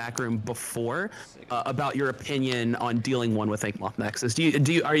conversations in the back room before about your opinion on dealing 1 with Inkmoth Nexus.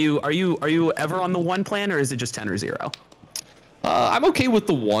 Are you ever on the 1 plan, or is it just 10 or 0? I'm okay with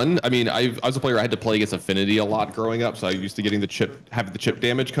the 1. I mean, I was a player. I had to play against Affinity a lot growing up, so I used to getting having the chip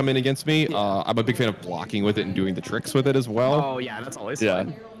damage come in against me. I'm a big fan of blocking with it and doing the tricks with it as well. Oh yeah, that's always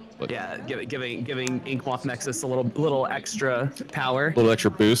fun. But yeah, giving Inkmoth Nexus a little extra power, a little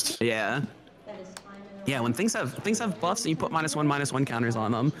extra boost. Yeah. Yeah, when things have buffs and you put -1/-1 counters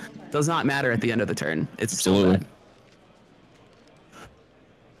on them, does not matter at the end of the turn. It's absolutely. Still bad.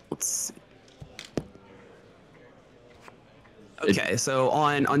 Let's see. Okay, so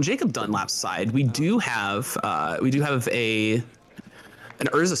on Jacob Dunlap's side, we do have an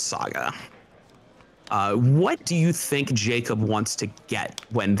Urza Saga. What do you think Jacob wants to get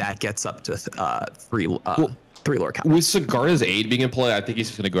when that gets up to three lore count? With Sigarda's aid being in play, I think he's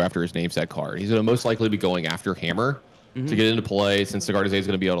just going to go after his namesake card. He's going to most likely be going after Hammer to get into play, since Sigarda's aid is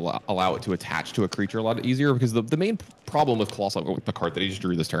going to be able to allow it to attach to a creature a lot easier, because the main problem with Colossal, with the card that he just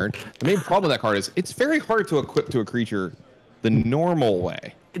drew this turn, the main problem with that card is it's very hard to equip to a creature the normal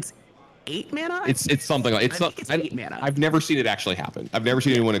way. It's 8 mana? It's something like, it's 8 mana. I've never seen it actually happen. I've never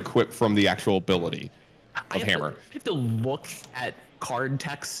seen anyone equip from the actual ability of Hammer. I have to look at card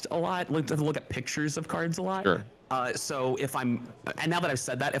text a lot, look at pictures of cards a lot. Sure. So and now that I've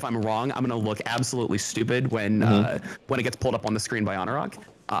said that, if I'm wrong, I'm gonna look absolutely stupid when it gets pulled up on the screen by Honorok.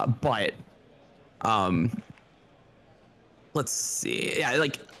 Let's see. Yeah,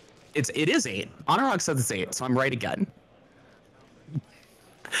 like it is 8. Honorok says it's 8, so I'm right again.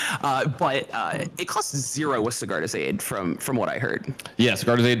 It costs 0 with Sigarda's aid from what I heard. Yeah,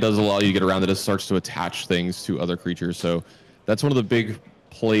 Sigarda's aid does allow you to get around that. It starts to attach things to other creatures, so that's one of the big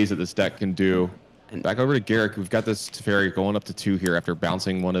plays that this deck can do. Back over to Garrick, we've got this Teferi going up to 2 here after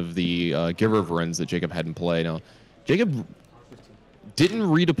bouncing one of the Giver of Runes that Jacob had in play. Now, Jacob didn't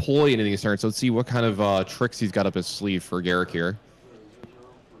redeploy anything this turn, so let's see what kind of tricks he's got up his sleeve for Garrick here.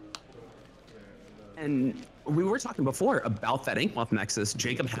 And we were talking before about that Inkmoth Nexus.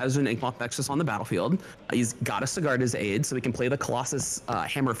 Jacob has an Inkmoth Nexus on the battlefield. He's got a Sigarda's aid, so he can play the Colossus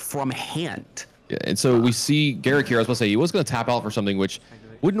Hammer from hand. Yeah, and so we see Garrick here. I was going to say, he was going to tap out for something which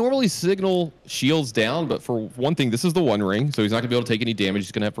would normally signal shields down, but for one thing, this is the One Ring, so he's not going to be able to take any damage.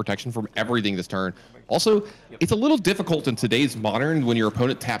 He's going to have protection from everything this turn. Also, it's a little difficult in today's Modern when your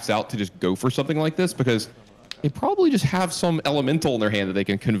opponent taps out to just go for something like this, because they probably just have some elemental in their hand that they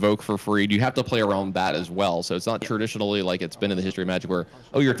can convoke for free. You have to play around that as well. So it's not traditionally like it's been in the history of Magic where,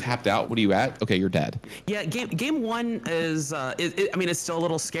 oh, you're tapped out. What are you at? Okay, you're dead. Yeah, game one is, I mean, it's still a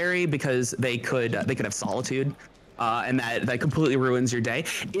little scary because they could have Solitude. And that completely ruins your day.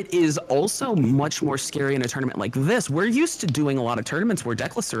 It is also much more scary in a tournament like this. We're used to doing a lot of tournaments where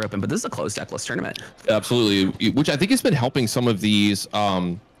deck lists are open, but this is a closed deck list tournament. Absolutely, which I think has been helping some of these,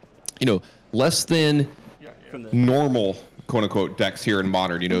 less than normal quote unquote decks here in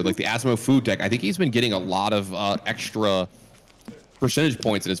Modern. Like the Asmo food deck. I think he's been getting a lot of extra percentage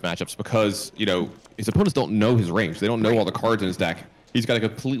points in his matchups because his opponents don't know his range. They don't know all the cards in his deck. He's got a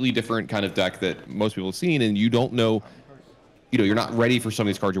completely different kind of deck that most people have seen, and you don't know, you're not ready for some of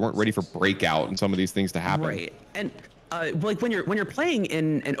these cards. You weren't ready for Breakout and some of these things to happen. Right. And like when you're playing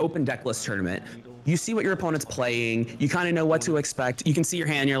in an open deck list tournament, you see what your opponent's playing. You kind of know what to expect. You can see your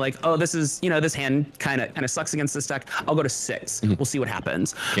hand. You're like, oh, this is, this hand kind of sucks against this deck. I'll go to 6. We'll see what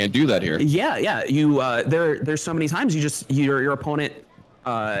happens. Can't do that here. Yeah. There's so many times your opponent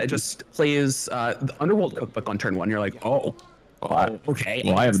just plays the Underworld Cookbook on turn 1. You're like, oh. Okay.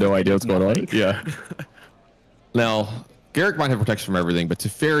 Well, I have no idea what's going on. Yeah. Now, Garrick might have protection from everything, but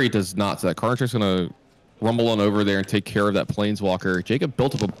Teferi does not. So that Card Trick's going to rumble on over there and take care of that Planeswalker. Jacob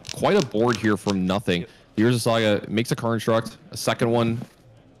built up quite a board here from nothing. Here's a Saga, makes a Construct, a second one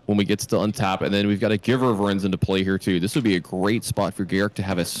when we get to untap, and then we've got a Giver of Runes into play here too. This would be a great spot for Garrick to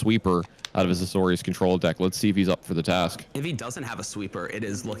have a sweeper out of his Azorius control deck. Let's see if he's up for the task. If he doesn't have a sweeper, it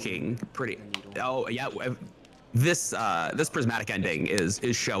is looking pretty. Oh yeah. This prismatic ending is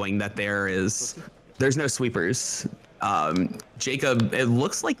showing that there's no sweepers. Jacob, it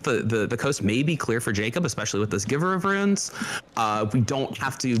looks like the coast may be clear for Jacob, especially with this Giver of Runes. We don't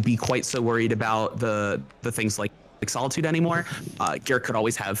have to be quite so worried about the things like Solitude anymore. Garrick could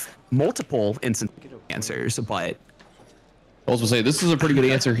always have multiple instant answers, but I was going to say, this is a pretty good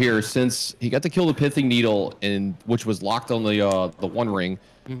answer here since he got to kill the Pithing Needle, which was locked on the One Ring.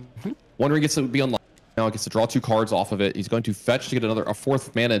 One Ring gets to be unlocked. Now it gets to draw 2 cards off of it. He's going to fetch to get a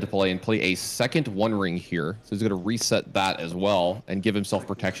 4th mana into play and play a second One Ring here. So he's going to reset that as well and give himself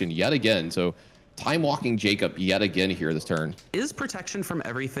protection yet again. So time walking Jacob yet again here this turn. Is protection from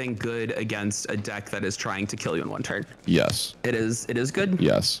everything good against a deck that is trying to kill you in one turn? Yes. It is good?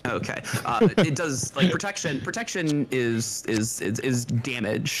 Yes. Okay. It does, like, protection is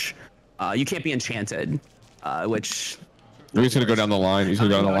damage. You can't be enchanted, which We're just gonna go down the line. He's gonna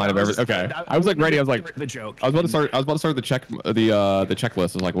go down the line of everything. Okay. I was like ready. I was like the joke. I was about to start the checklist. I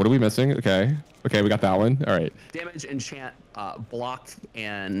was like, what are we missing? Okay, we got that one. All right. Damage, enchant, block,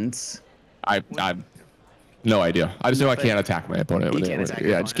 and I no idea. I just know I can't attack my opponent. You can't attack.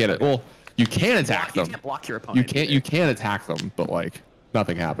 Yeah, I just can't. Well, you can attack them. You can't block your opponent. You can attack them, but like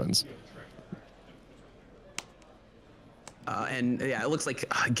nothing happens. And yeah, it looks like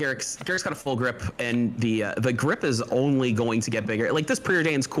Garrick's got a full grip, and the grip is only going to get bigger. Like this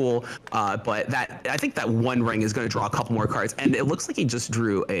Preordain's cool, but I think that One Ring is going to draw a couple more cards, and it looks like he just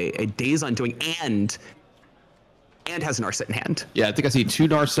drew a Days Undoing and has Narset in hand. Yeah, I think I see 2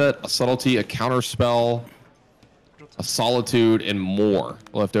 Narset, a Subtlety, a Counter Spell, a Solitude, and more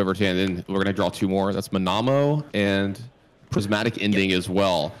left over to hand. And we're gonna draw 2 more. That's Manamo and Prismatic Ending as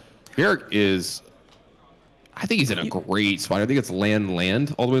well. Garrick is, I think he's in a great spot. I think it's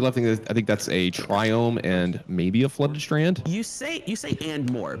land all the way left. I think that's a Triome and maybe a Flooded Strand. You say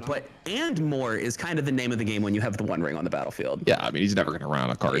and more, but and more is kind of the name of the game when you have the One Ring on the battlefield. Yeah, I mean he's never gonna run out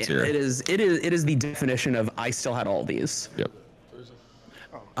of cards here. It is the definition of I still had all these. Yep.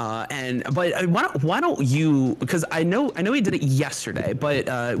 But why don't you? Because I know he did it yesterday, but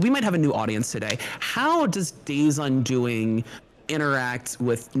we might have a new audience today. How does Days Undoing interact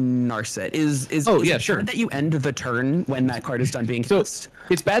with Narset? Is sure that you end the turn when that card is done being cast?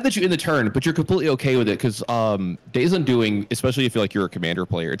 It's bad that you end the turn, but you're completely okay with it because Days Undoing, especially if you're a commander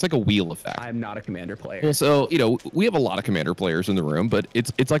player, it's like a wheel effect. I'm not a commander player. Well, so we have a lot of commander players in the room, but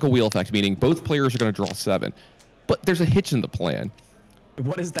it's like a wheel effect, meaning both players are going to draw 7, but there's a hitch in the plan.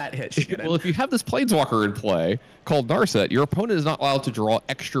 What is that hitch? Well, if you have this Planeswalker in play called Narset, your opponent is not allowed to draw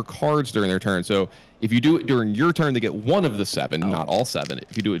extra cards during their turn. So if you do it during your turn, they get 1 of the 7, not all 7.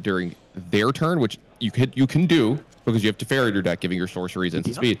 If you do it during their turn, which you can do because you have Teferi in your deck, giving your sorceries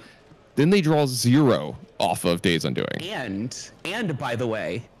instant speed, then they draw 0 off of Days Undoing. And by the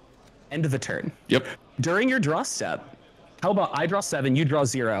way, end of the turn. Yep. During your draw step, how about I draw 7, you draw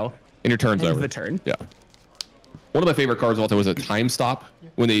 0, and your turn's over. End of the turn. Yeah. One of my favorite cards also was a Time Stop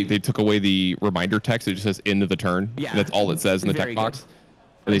when they took away the reminder text. It just says end of the turn. Yeah. That's all it says in the text box.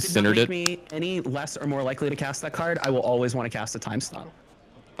 And they centered it. Me any less or more likely to cast that card, I will always want to cast a Time Stop.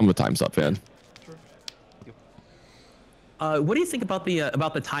 I'm a Time Stop fan. What do you think about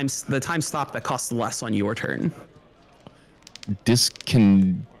the time stop that costs less on your turn?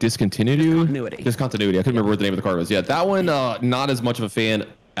 Discontinuity. Discontinuity. Discontinuity. I couldn't remember what the name of the card was. Yeah, that one. Not as much of a fan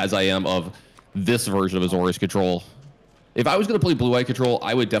as I am of this version of Azorius Control. If I was going to play Blue-Eye Control,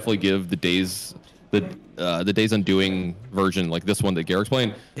 I would definitely give the Days Undoing version, like this one that Garrick's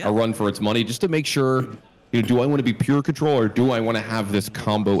playing, a run for its money, just to make sure. Do I want to be pure control, or do I want to have this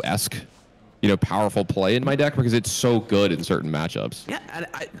combo-esque, powerful play in my deck because it's so good in certain matchups? Yeah, and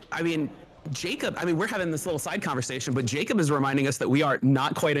I mean, Jacob, we're having this little side conversation, but Jacob is reminding us that we are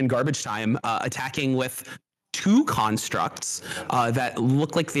not quite in garbage time, attacking with 2 constructs that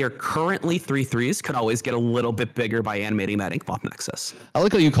look like they're currently 3/3s. Could always get a little bit bigger by animating that Inkmoth Nexus. I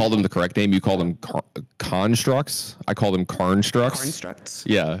like how you call them the correct name. You call them constructs. I call them Karnstructs. Karnstructs.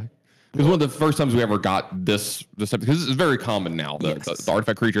 Yeah. It was one of the first times we ever got this type, because it's very common now. The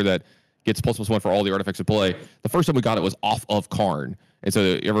artifact creature that gets ++1 for all the artifacts in play. The first time we got it was off of Karn. And so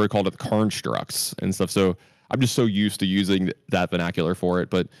everybody called it Karnstructs and stuff. So I'm just so used to using that vernacular for it.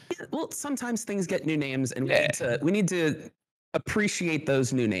 But yeah, well, sometimes things get new names, and we need to appreciate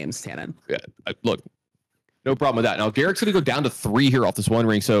those new names, Tannen. Yeah, look, no problem with that. Now Garrick's going to go down to 3 here off this One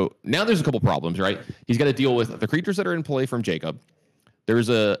Ring. So now there's a couple problems, right? He's got to deal with the creatures that are in play from Jacob. There's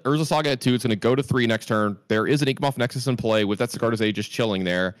a Urza Saga at 2. It's going to go to 3 next turn. There is an Inkmoth Nexus in play with that Sigarda's Age just chilling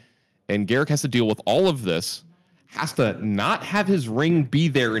there. And Garrick has to deal with all of this. Has to not have his ring be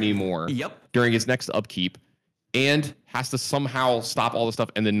there anymore during his next upkeep. And has to somehow stop all the stuff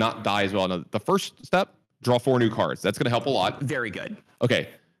and then not die as well. Now, the first step, draw 4 new cards. That's going to help a lot. Very good. Okay.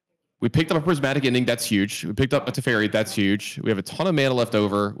 We picked up a Prismatic Ending. That's huge. We picked up a Teferi. That's huge. We have a ton of mana left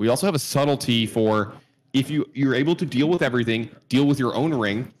over. We also have a Subtlety for if you're able to deal with everything, deal with your own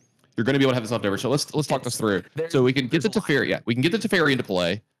ring, you're going to be able to have this left over. So let's talk this through. So we can get the Teferi. Yeah, we can get the Teferi into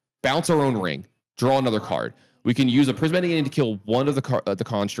play, bounce our own ring, draw another card. We can use a Prismatic Ending to kill one of the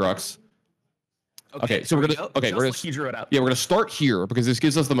constructs. Okay, so we're gonna start here because this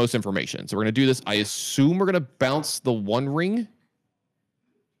gives us the most information. So we're gonna do this. I assume we're gonna bounce the One Ring.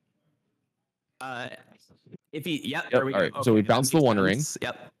 If he, there we go. All right, so we bounce the One Ring.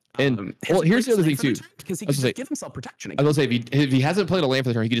 Yep. And well, here's the other thing too. Because he can just give himself protection. I was gonna say if he hasn't played a land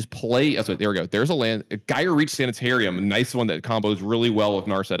for the turn, he can just play. There we go. There's a land. Gaia Reach Sanitarium, a nice one that combos really well with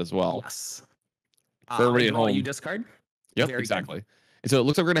Narset as well. Yes. For everybody at home, you discard. Yep, exactly. Good. And so it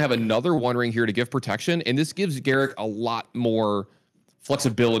looks like we're going to have another One Ring here to give protection. And this gives Garrick a lot more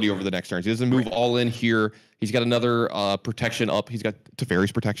flexibility over the next turns. He doesn't move all in here. He's got another protection up. He's got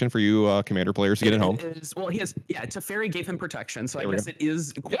Teferi's protection for you commander players to get at home. He has, Teferi gave him protection. So I guess it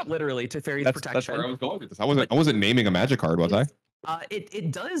is quite literally Teferi's protection. That's where I was going with this. I wasn't naming a magic card, was I?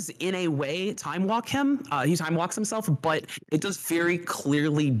 It does in a way time walk him. He time walks himself, but it does very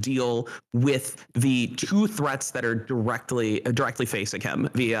clearly deal with the two threats that are directly facing him: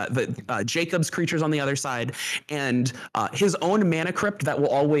 the Jacob's creatures on the other side, and his own mana crypt that will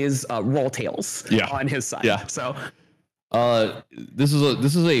always roll tails on his side. Yeah. So this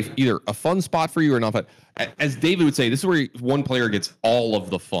is either a fun spot for you or not. But as David would say, this is where one player gets all of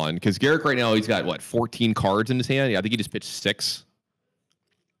the fun, because Garrick right now, he's got what, 14 cards in his hand. Yeah, I think he just pitched 6.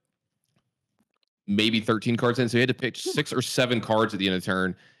 Maybe 13 cards in, so he had to pitch 6 or 7 cards at the end of the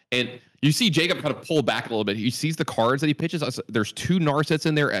turn. And you see Jacob kind of pull back a little bit. He sees the cards that he pitches. There's 2 Narsets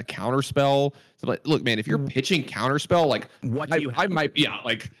in there, a counterspell. So like, look, man, if you're pitching counterspell, like I might,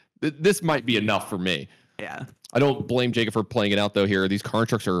 this might be enough for me. Yeah. I don't blame Jacob for playing it out though here. These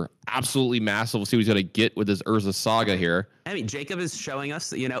constructs are absolutely massive. We'll see what he's gonna get with his Urza Saga here. I mean, Jacob is showing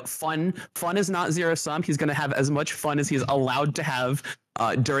us, fun is not zero sum. He's gonna have as much fun as he's allowed to have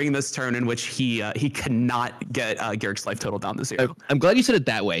during this turn in which he cannot get Garrick's life total down to 0. I'm glad you said it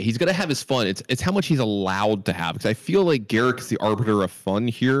that way. He's gonna have his fun. It's how much he's allowed to have, because I feel like Garrick is the arbiter of fun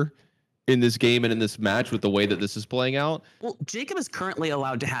here in this game and in this match with the way that this is playing out. Well, Jacob is currently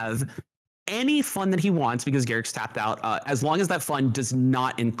allowed to have any fun that he wants because Garrick's tapped out, as long as that fun does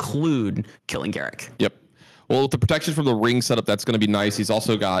not include killing Garrick. Yep. Well, with the protection from the ring setup, that's going to be nice. He's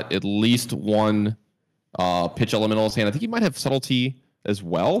also got at least 1 pitch elemental in his hand. I think he might have subtlety as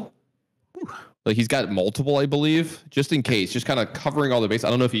well. Ooh. Like he's got multiple, I believe, just in case, just kind of covering all the base. I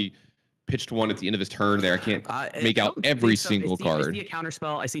don't know if he pitched 1 at the end of his turn there. I can't make out every single card. I see a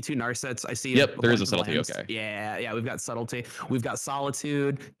counterspell. I see 2 Narsets. I see. Yep, there is a subtlety. Lands. Okay. Yeah. We've got subtlety. We've got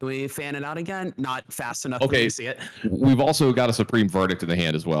solitude. Do we fan it out again? Not fast enough. Okay. To see it. We've also got a supreme verdict in the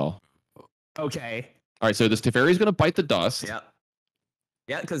hand as well. Okay. All right. So this Teferi is going to bite the dust. Yeah.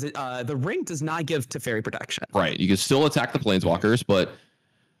 Yeah, because the ring does not give Teferi protection. Right. You can still attack the planeswalkers, but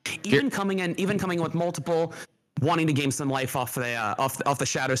even coming in with multiple, wanting to gain some life off the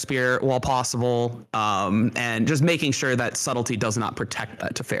Shadow Spear while possible, and just making sure that subtlety does not protect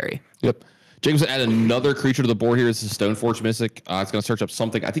that Teferi. Yep. Jacob's gonna add another creature to the board here. This is Stoneforge Mystic. It's gonna search up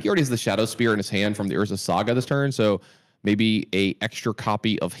something. I think he already has the Shadow Spear in his hand from the Urza Saga this turn, so maybe a extra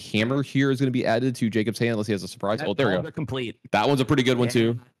copy of Hammer here is gonna be added to Jacob's hand unless he has a surprise. Oh, there we go. Complete. That one's a pretty good one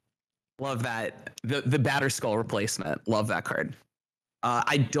too. Love that. The Batter Skull replacement. Love that card.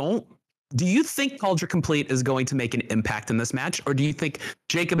 Do you think Cauldron Complete is going to make an impact in this match, or do you think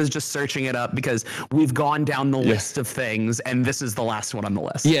Jacob is just searching it up because we've gone down the list of things and this is the last one on the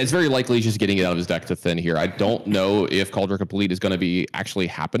list? Yeah, it's very likely he's just getting it out of his deck to thin here. I don't know if Cauldron Complete is going to be actually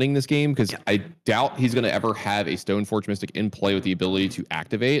happening this game, because I doubt he's going to ever have a Stoneforge Mystic in play with the ability to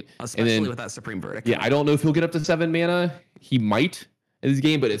activate. Especially with that Supreme Verdict. Yeah, I don't know if he'll get up to 7 mana. He might in this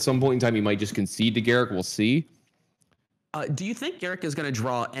game, but at some point in time, he might just concede to Garrick. We'll see. Do you think Garrick is going to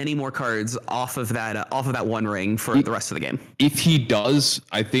draw any more cards off of that 1 ring for the rest of the game? If he does,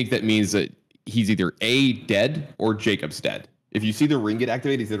 I think that means that he's either dead or Jacob's dead. If you see the ring get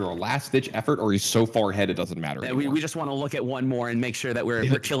activated, he's either a last-ditch effort or he's so far ahead it doesn't matter. Yeah, we just want to look at 1 more and make sure that we're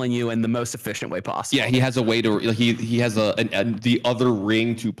killing you in the most efficient way possible. Yeah, he has a way to he has the other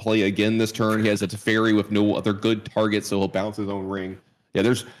ring to play again this turn. He has a Teferi with no other good target, so he'll bounce his own ring.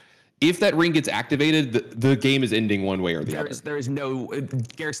 Yeah, if that ring gets activated, the game is ending one way or the other. There is no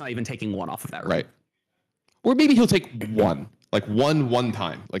Garrick's not even taking 1 off of that ring. Right. Or maybe he'll take 1, like one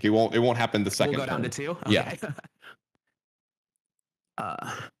time. Like it won't happen the second. We'll go down to 2. Okay. Yeah. Is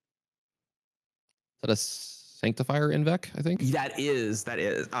that a Sanctifier Invec, I think? That is.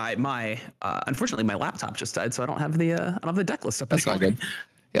 Unfortunately my laptop just died, so I don't have the deck list up. That's not good.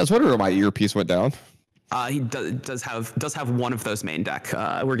 Yeah, I was wondering why my earpiece went down. He does have 1 of those main deck.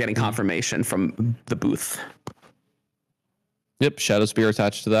 We're getting confirmation from the booth. Yep, Shadow Spear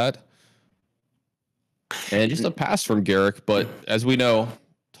attached to that. And just a pass from Garrick, but as we know,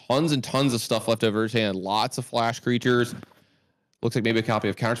 tons and tons of stuff left over his hand. Lots of flash creatures. Looks like maybe a copy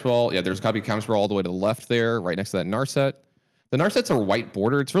of Counterspell. Yeah, there's a copy of Counterspell all the way to the left there, right next to that Narset. The Narsets are white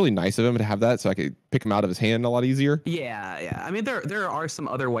border. It's really nice of him to have that, so I could pick him out of his hand a lot easier. Yeah. I mean, there are some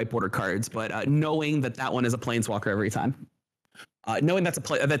other white border cards, but knowing that one is a Planeswalker every time, knowing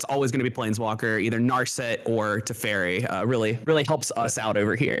that's always going to be Planeswalker, either Narset or Teferi, really helps us out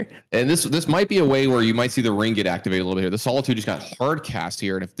over here. And this might be a way where you might see the ring get activated a little bit here. The Solitude just got hard cast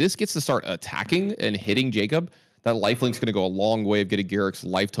here, and if this gets to start attacking and hitting Jacob, that lifelink's going to go a long way of getting Garrick's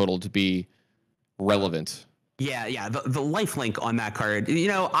life total to be relevant. Yeah. The lifelink on that card.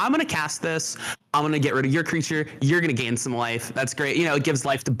 I'm gonna cast this. I'm gonna get rid of your creature. You're gonna gain some life. That's great. It gives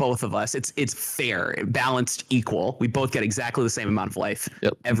life to both of us. It's fair, balanced, equal. We both get exactly the same amount of life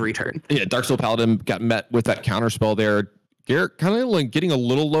every turn. Yeah, Darksteel Paladin got met with that counterspell there. Garrett kind of like getting a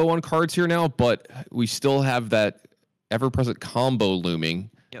little low on cards here now, but we still have that ever-present combo looming.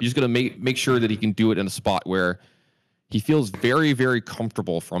 Yep. He's going to make sure that he can do it in a spot where he feels very, very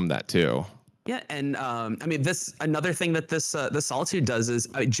comfortable from that too. Yeah, and I mean, another thing that this Solitude does is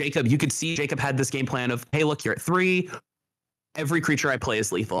Jacob. You could see Jacob had this game plan of, hey, look, you're at 3. Every creature I play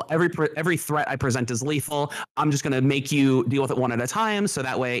is lethal. Every threat I present is lethal. I'm just going to make you deal with it one at a time. So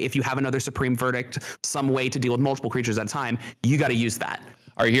that way, if you have another Supreme Verdict, some way to deal with multiple creatures at a time, you got to use that.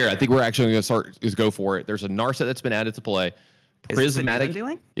 All right, here, I think we're actually going to start is go for it. There's a Narset that's been added to play. Prismatic,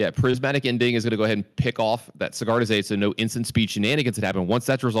 Prismatic Ending is going to go ahead and pick off that Cigar to Zay, so no instant speed shenanigans that happen. Once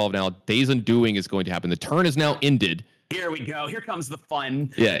that's resolved now, Days Undoing is going to happen. The turn is now ended. Here we go. Here comes the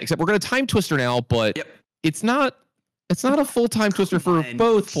fun. Yeah, except we're going to Time Twister now, but it's not a full Time Twister for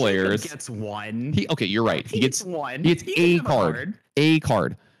both players. He gets 1. Okay, you're right. He gets 1. He gets a card. A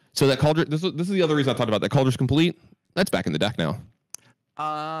card. So that Cauldron, this is the other reason I talked about that. Cauldron's Complete. That's back in the deck now.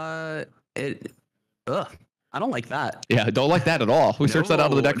 I don't like that. Yeah, I don't like that at all. We searched that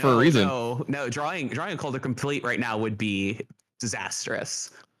out of the deck for a reason. No, drawing a Cauldron Complete right now would be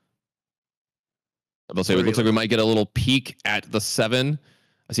disastrous. I'll say it looks like we might get a little peek at the 7.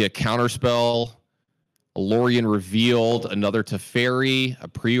 I see a Counterspell, a Lorien Revealed, another Teferi, a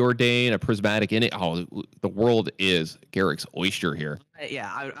Preordain, a Prismatic Ending. Oh, the world is Garrick's oyster here.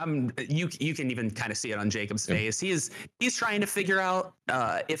 Yeah, you can even kind of see it on Jacob's face. He's trying to figure out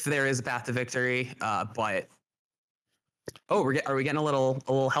if there is a path to victory, but are we getting a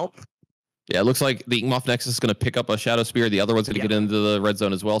little help? Yeah, it looks like the Inkmoth Nexus is going to pick up a Shadow Spear. The other one's going to get into the red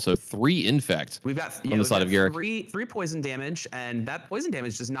zone as well. So 3 Infect. We've got on the side of Garrick. Three poison damage, and that poison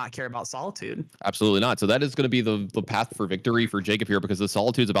damage does not care about Solitude. Absolutely not. So that is going to be the path for victory for Jacob here, because the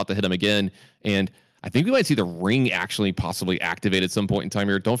Solitude's about to hit him again. And I think we might see the ring actually possibly activate at some point in time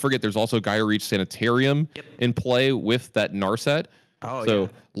here. Don't forget, there's also Gaia Reach Sanitarium in play with that Narset. So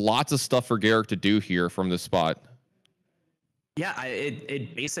lots of stuff for Garrick to do here from this spot. Yeah,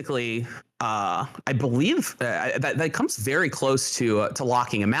 it basically, I believe that comes very close to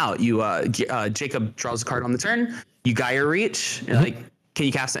locking him out. You Jacob draws a card on the turn. You Gaia Reach. Like, can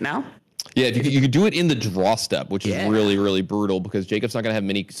you cast it now? Yeah, you can do it in the draw step, which is really, really brutal, because Jacob's not going to have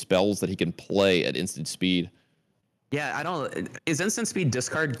many spells that he can play at instant speed. Yeah, is instant speed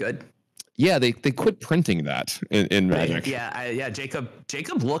discard good? Yeah, they quit printing that in Magic. Yeah,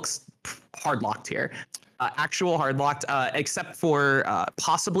 Jacob looks hard locked here. Actual hard locked, except for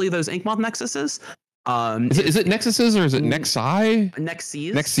possibly those Inkmoth Nexuses. Is it Nexuses or is it Nexi?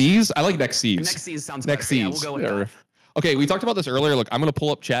 Nexes. Nexes? I like Nexes. Nexes sounds better. Yeah, we'll go with that. Okay, we talked about this earlier. Look, I'm going to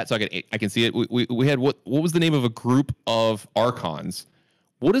pull up chat so I can see it. We had what was the name of a group of Archons?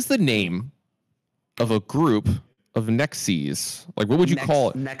 What is the name of a group of Nexes? Like, what would you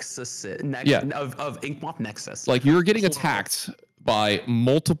call it? Nexus. Of Inkmoth Nexus. Like, you're getting attacked by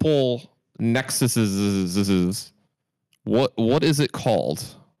multiple Nexuses. What is it called?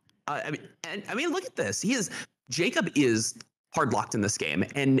 I mean, look at this. Jacob is hard locked in this game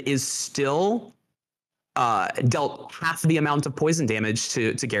and is still dealt half the amount of poison damage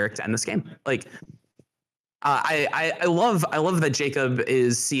to Garrick to end this game. Like, I love that Jacob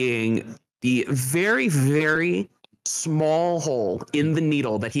is seeing the very, very small hole in the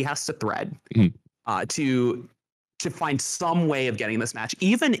needle that he has to thread to find some way of getting this match.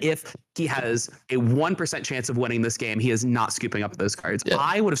 Even if he has a 1% chance of winning this game, he is not scooping up those cards. Yeah.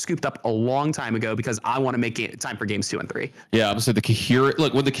 I would have scooped up a long time ago because I want to make time for games 2 and 3. Yeah, obviously the Kahira.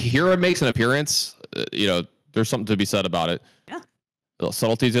 Look, when the Kahira makes an appearance, there's something to be said about it. Yeah.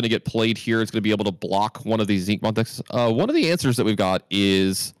 Subtlety is going to get played here. It's going to be able to block one of these Inkmoth Nexuses. One of the answers that we've got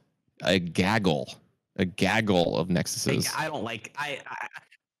is a gaggle of Nexuses. I don't like. I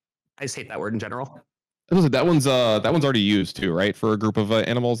just hate that word in general. That one's already used too, right? For a group of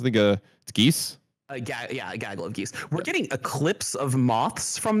animals. I think it's geese. A gaggle of geese. We're getting eclipse of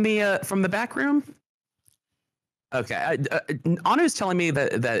moths from the back room. Okay, Anu is telling me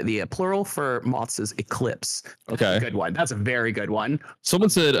that the plural for moths is eclipse. That's a good one. That's a very good one. Someone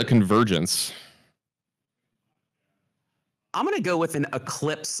said a convergence. I'm gonna go with an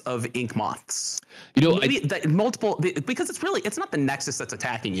eclipse of ink moths. Maybe because it's not the Nexus that's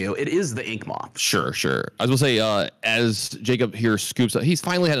attacking you. It is the ink moth. Sure. I was gonna say, as Jacob here scoops up, he's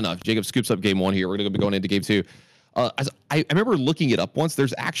finally had enough. Jacob scoops up game 1 here. We're gonna be going into game 2. I remember looking it up once.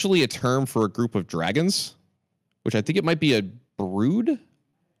 There's actually a term for a group of dragons, which I think it might be a brood.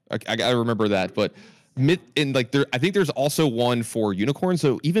 I gotta remember that, but I think there's also one for unicorns.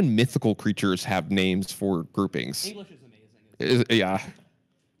 So even mythical creatures have names for groupings. English is amazing. Yeah. So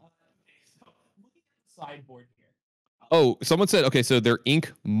looking at the sideboard here. Oh, someone said, okay, so they're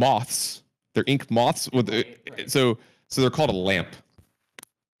ink moths. They're ink moths with right. So So they're called a lamp.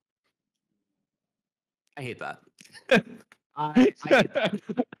 I hate that. I hate that.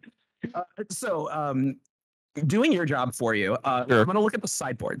 Doing your job for you, Sure. I'm going to look at the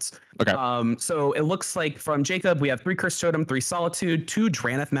sideboards. Okay. So it looks like from Jacob, we have 3 Cursed Totem, 3 Solitude, 2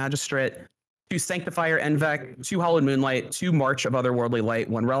 Draneth Magistrate, 2 Sanctifier Envec, 2 Hallowed Moonlight, 2 March of Otherworldly Light,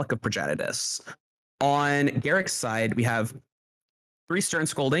 1 Relic of Progenitus. On Garrick's side, we have 3 Stern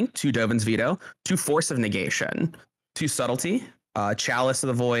Scolding, 2 Dovin's Veto, 2 Force of Negation, 2 Subtlety, Chalice of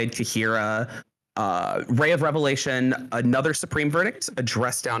the Void, Kahira, Ray of Revelation, another Supreme Verdict, a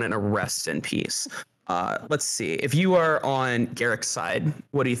Dress Down, and a Rest in Peace. Let's see. If you are on Garrick's side,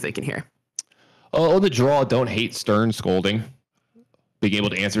 what are you thinking here? On the draw, don't hate Stern Scolding. Being able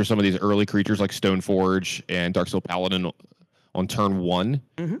to answer some of these early creatures like Stoneforge and Darksteel Paladin on turn 1.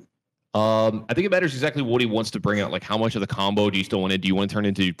 Mm-hmm. I think it matters exactly what he wants to bring out. Like, how much of the combo do you still want to? Do you want to turn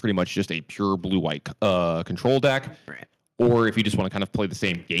into pretty much just a pure blue-white control deck? Right. Or if you just want to kind of play the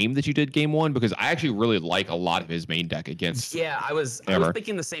same game that you did game 1, because I actually really like a lot of his main deck against. Yeah, I was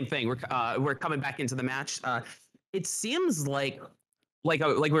thinking the same thing. We're coming back into the match. It seems like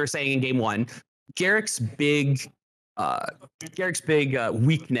we were saying in game 1, Garrick's big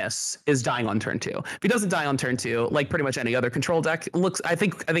weakness is dying on turn 2. If he doesn't die on turn 2, like pretty much any other control deck, I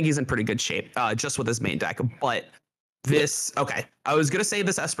think he's in pretty good shape just with his main deck. But I was gonna say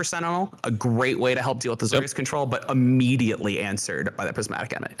this Esper Sentinel, a great way to help deal with the Zorius control, but immediately answered by the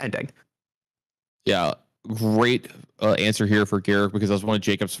Prismatic Ending. Yeah, great answer here for Garrick, because that was one of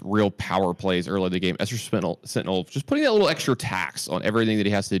Jacob's real power plays early in the game. Esper Sentinel, just putting that little extra tax on everything that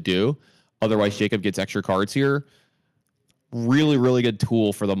he has to do. Otherwise, Jacob gets extra cards here. Really, really good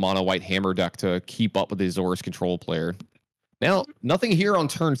tool for the mono white hammer deck to keep up with the Zorius control player. Now, nothing here on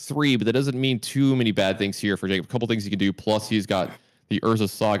turn 3, but that doesn't mean too many bad things here for Jacob. A couple things he can do, plus he's got the Urza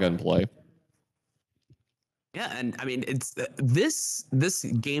Saga in play. Yeah, and I mean, it's this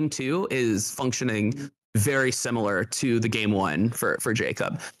game 2 is functioning very similar to the game 1 for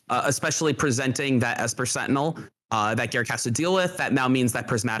Jacob, especially presenting that Esper Sentinel that Garrick has to deal with. That now means that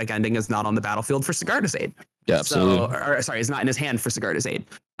Prismatic Ending is not on the battlefield for Sigarda's Aid. Yeah, absolutely. It's not in his hand for Sigarda's Aid.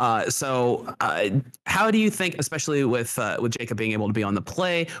 How do you think, especially with Jacob being able to be on the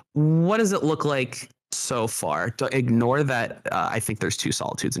play, what does it look like so far? Ignore that. I think there's 2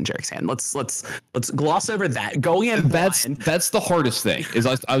 Solitudes in Jarrick's hand. Let's gloss over that. Going in blind. That's the hardest thing. Is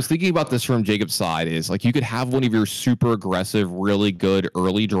I was thinking about this from Jacob's side. Is like, you could have one of your super aggressive, really good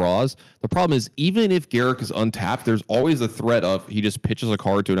early draws. The problem is, even if Garrick is untapped, there's always the threat of he just pitches a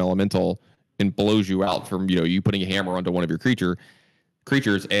card to an elemental and blows you out from you putting a hammer onto one of your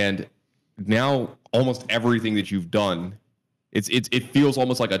creatures, and now almost everything that you've done, it feels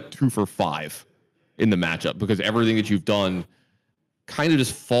almost like a 2 for 5 in the matchup, because everything that you've done kind of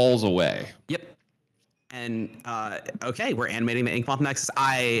just falls away. Yep. And okay, we're animating the Inkmoth Nexus.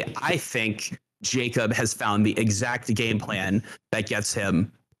 I think Jacob has found the exact game plan that gets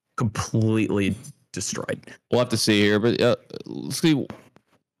him completely destroyed. We'll have to see here, but let's see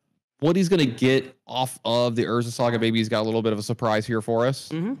what he's going to get off of the Urza Saga. Maybe he's got a little bit of a surprise here for us.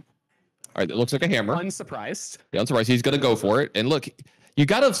 Mm-hmm. All right, it looks like a hammer. Unsurprised. Yeah, unsurprised. He's going to go for it. And look, you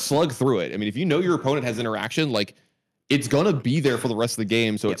got to slug through it. I mean, if you know your opponent has interaction, like, it's going to be there for the rest of the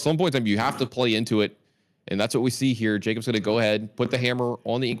game. So at some point in time, you have to play into it. And that's what we see here. Jacob's going to go ahead, put the hammer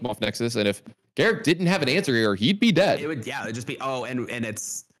on the Inkmoth Nexus. And if Garrick didn't have an answer here, he'd be dead. It'd just be, and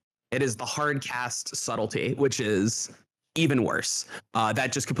it is the hard cast Subtlety, which is even worse.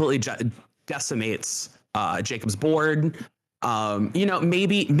 That just completely decimates Jacob's board.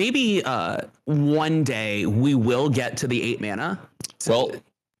 Maybe one day we will get to the 8 mana. Hold.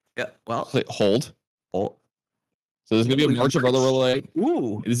 So there's going to be a March of Otherworldly Light.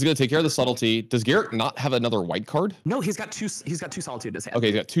 Ooh. This is going to take care of the Subtlety. Does Garrick not have another white card? No, he's got two Solitude in his hand. Okay,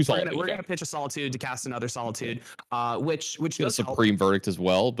 he's got 2 Solitude. We're gonna pitch a Solitude to cast another Solitude, which does a Supreme Verdict as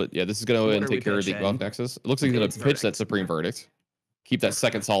well. But yeah, this is going to go ahead and take care of the Inkmoth Nexus. It looks like he's going to pitch that Supreme Verdict. Keep that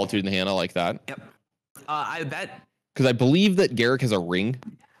second Solitude in the hand. I like that. Yep. I bet. Because I believe that Garrick has a ring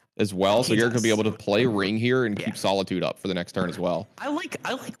as well, so Garrick could be able to play ring here and keep Solitude up for the next turn as well. I like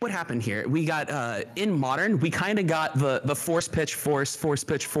what happened here. We got in Modern, we kind of got the force pitch force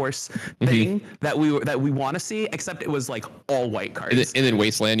thing that we want to see, except it was like all white cards. And then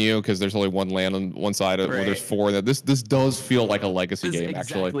Wasteland you, because there's only 1 land on one side of where there's 4. That this does feel like a legacy game,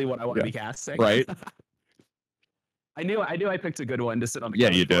 actually. Exactly what I want to be casting. Right. I knew I picked a good one to sit on the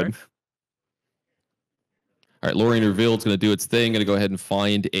couch you did. All right, Lorien Revealed's going to do its thing. Going to go ahead and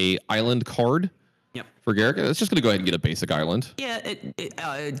find a island card for Garrick. It's just going to go ahead and get a basic island. Yeah,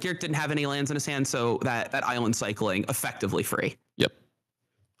 Garrick didn't have any lands in his hand, so that island cycling effectively free. Yep.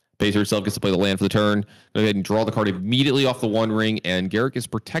 Pacer himself gets to play the land for the turn. Go ahead and draw the card immediately off the One Ring, and Garrick is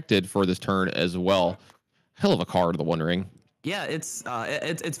protected for this turn as well. Hell of a card, the One Ring. Yeah, it's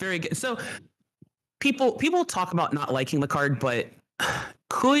very good. So people talk about not liking the card, but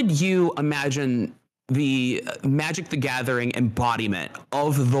could you imagine the Magic the Gathering embodiment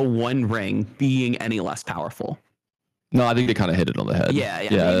of the One Ring being any less powerful? No, I think they kind of hit it on the head. Yeah.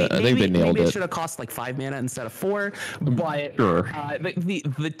 I think they nailed maybe it. It should have cost like 5 mana instead of 4, but sure.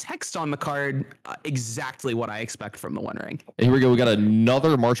 The text on the card, exactly what I expect from the One Ring. And here we go. We got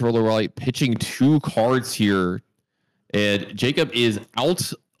another March Roller Light pitching 2 cards here, and Jacob is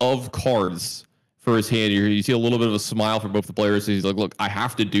out of cards for his hand here. You see a little bit of a smile from both the players. He's like, "Look, I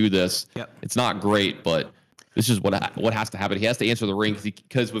have to do this. Yep. It's not great, but this is what has to happen." He has to answer the ring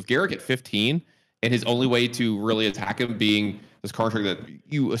because with Garrick at 15. And his only way to really attack him being this card trick that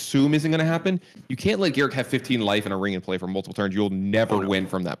you assume isn't going to happen, you can't let Garrick have 15 life in a ring and play for multiple turns. You'll never win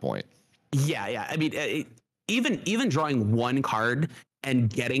from that point. Yeah. I mean, even drawing 1 card and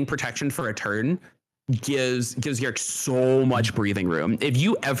getting protection for a turn gives Garrick so much breathing room. If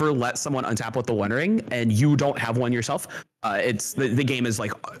you ever let someone untap with the One Ring and you don't have one yourself, it's the game is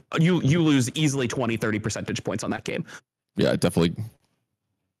like you lose easily 20-30 percentage points on that game. Yeah, definitely.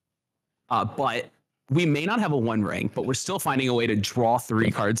 But we may not have a One Ring, but we're still finding a way to draw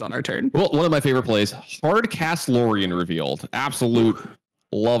 3 cards on our turn. Well, one of my favorite plays, Hardcast Lorien revealed. Absolute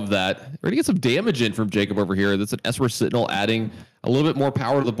love that. We're going to get some damage in from Jacob over here. That's an Esper Sentinel adding a little bit more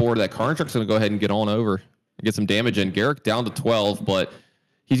power to the board. That Construct's going to go ahead and get on over and get some damage in. Garrick down to 12, but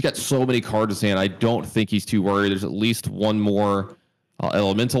he's got so many cards in his hand. I don't think he's too worried. There's at least one more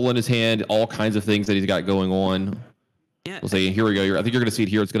elemental in his hand, all kinds of things that he's got going on. Yeah. We'll say, here we go. I think you're going to see it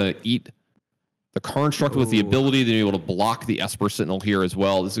here. It's going to eat the Construct with the ability to be able to block the Esper Sentinel here as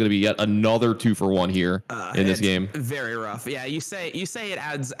well. This is going to be yet another 2-for-1 here in this game. Very rough. Yeah, you say it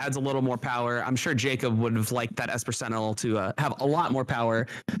adds a little more power. I'm sure Jacob would have liked that Esper Sentinel to have a lot more power.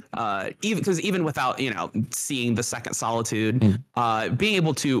 Even without seeing the second Solitude, being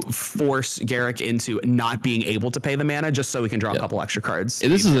able to force Garrick into not being able to pay the mana just so we can draw a couple extra cards. And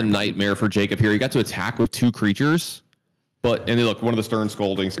this is a nightmare for Jacob here. He got to attack with 2 creatures. And then look, one of the Stern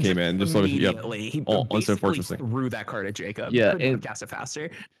Scoldings came in. Just immediately. He basically thing. threw that card at Jacob. Yeah, and cast it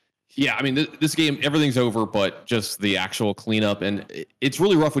faster. Yeah, I mean, this game, everything's over, but just the actual cleanup. And it's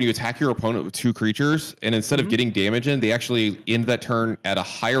really rough when you attack your opponent with 2 creatures, and instead of getting damage in, they actually end that turn at a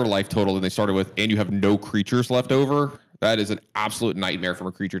higher life total than they started with, and you have no creatures left over. That is an absolute nightmare from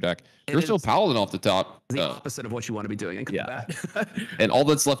a creature deck. You're still Paladin off the top. The opposite of what you want to be doing in combat. And all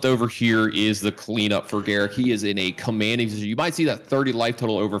that's left over here is the cleanup for Garrick. He is in a commanding position. You might see that 30 life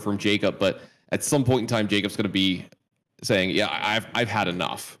total over from Jacob, but at some point in time, Jacob's going to be saying, yeah, I've had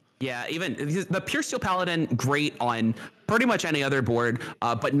enough. Yeah, even the Pure Steel Paladin, great on pretty much any other board,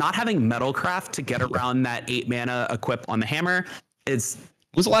 but not having Metalcraft to get around that 8 mana equip on the hammer is...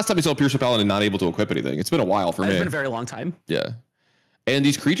 When's the last time you saw Pure Steel Paladin not able to equip anything? It's been a while for me. It's been a very long time. Yeah. And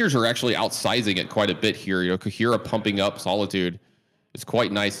these creatures are actually outsizing it quite a bit here. Kahira pumping up Solitude is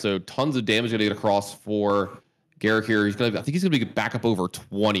quite nice. So tons of damage going to get across for Garrick here. I think he's going to be back up over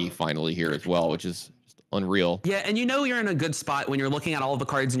 20 finally here as well, which is just unreal. Yeah, and you're in a good spot when you're looking at all of the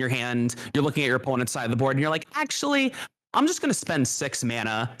cards in your hand. You're looking at your opponent's side of the board, and you're like, actually, I'm just going to spend 6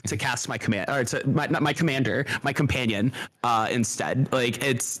 mana to cast my my companion instead. Like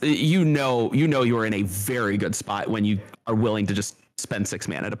it's you are in a very good spot when you are willing to just spend 6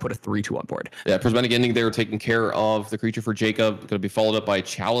 mana to put a 3/2 on board. Yeah, Prismatic Ending there taking care of the creature for Jacob. Going to be followed up by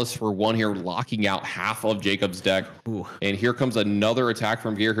Chalice for 1 here, locking out half of Jacob's deck. Ooh. And here comes another attack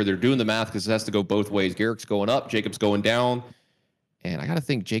from Garrick. They're doing the math because it has to go both ways. Garrick's going up, Jacob's going down. And I got to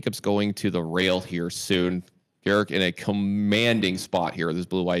think Jacob's going to the rail here soon. Garrick in a commanding spot here with this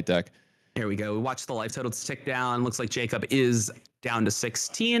blue-white deck. Here we go. We watch the life totals tick down. Looks like Jacob is down to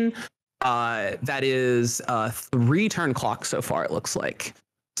 16. That is a 3-turn clock so far, it looks like.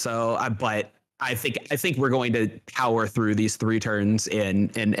 So, but I think we're going to power through these 3 turns in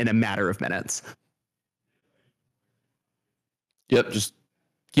a matter of minutes. Yep, just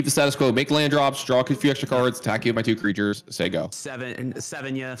keep the status quo. Make land drops, draw a few extra cards, attack you with my 2 creatures, say go.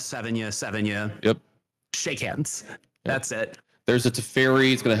 7 ya. Yep. Shake hands. Yep. That's it. There's a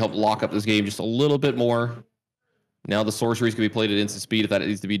Teferi. It's going to help lock up this game just a little bit more. Now the sorceries can be played at instant speed if that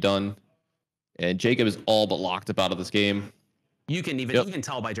needs to be done. And Jacob is all but locked up out of this game. You can even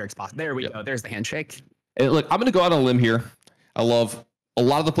tell by Jarek's spot. There we go. There's the handshake. And look, I'm going to go out on a limb here. I love a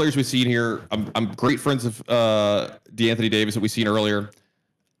lot of the players we've seen here. I'm great friends of DeAnthony Davis that we've seen earlier.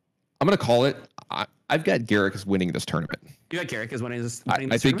 I'm going to call it. I I've got Garrick as winning this tournament. You got Garrick as winning this.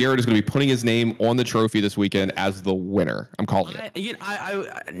 I think Garrett is going to be putting his name on the trophy this weekend as the winner. I'm calling it.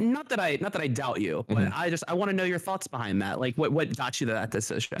 Not that I doubt you, but I want to know your thoughts behind that. Like, what got you to that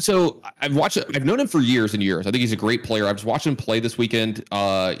decision? So I've known him for years and years. I think he's a great player. I've just watched him play this weekend.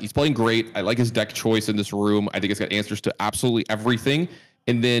 He's playing great. I like his deck choice in this room. I think it's got answers to absolutely everything.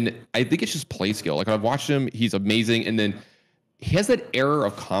 And then I think it's just play skill. Like, I've watched him, he's amazing. And then he has that air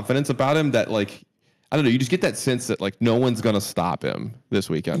of confidence about him that, like, I don't know, you just get that sense that, like, no one's going to stop him this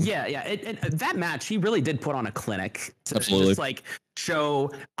weekend. Yeah. And that match, he really did put on a clinic to Absolutely. just, like,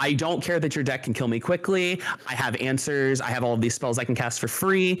 show, I don't care that your deck can kill me quickly. I have answers. I have all of these spells I can cast for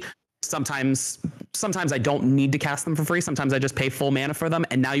free. Sometimes I don't need to cast them for free. Sometimes I just pay full mana for them.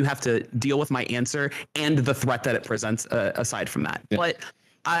 And now you have to deal with my answer and the threat that it presents aside from that. Yeah. But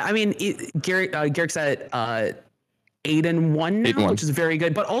I mean, Garrick's at 8-1 now, which is very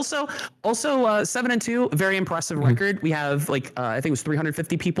good. But also 7-2, very impressive record. We have, like, I think it was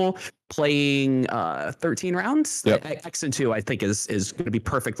 350 people playing 13 rounds. Yep. X and 2, I think, is going to be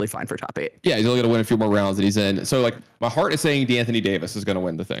perfectly fine for top 8. Yeah, he's only going to win a few more rounds that he's in. So, like, my heart is saying D'Anthony Davis is going to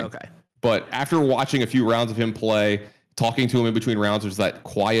win the thing. Okay. But after watching a few rounds of him play, talking to him in between rounds, there's that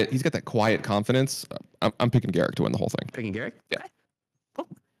quiet. He's got that quiet confidence. I'm picking Garrick to win the whole thing. Picking Garrick? Yeah. Okay. Cool.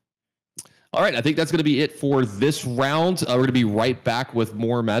 All right, I think that's going to be it for this round. We're going to be right back with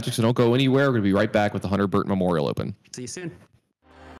more Magic, so don't go anywhere. We're going to be right back with the Hunter Burton Memorial Open. See you soon.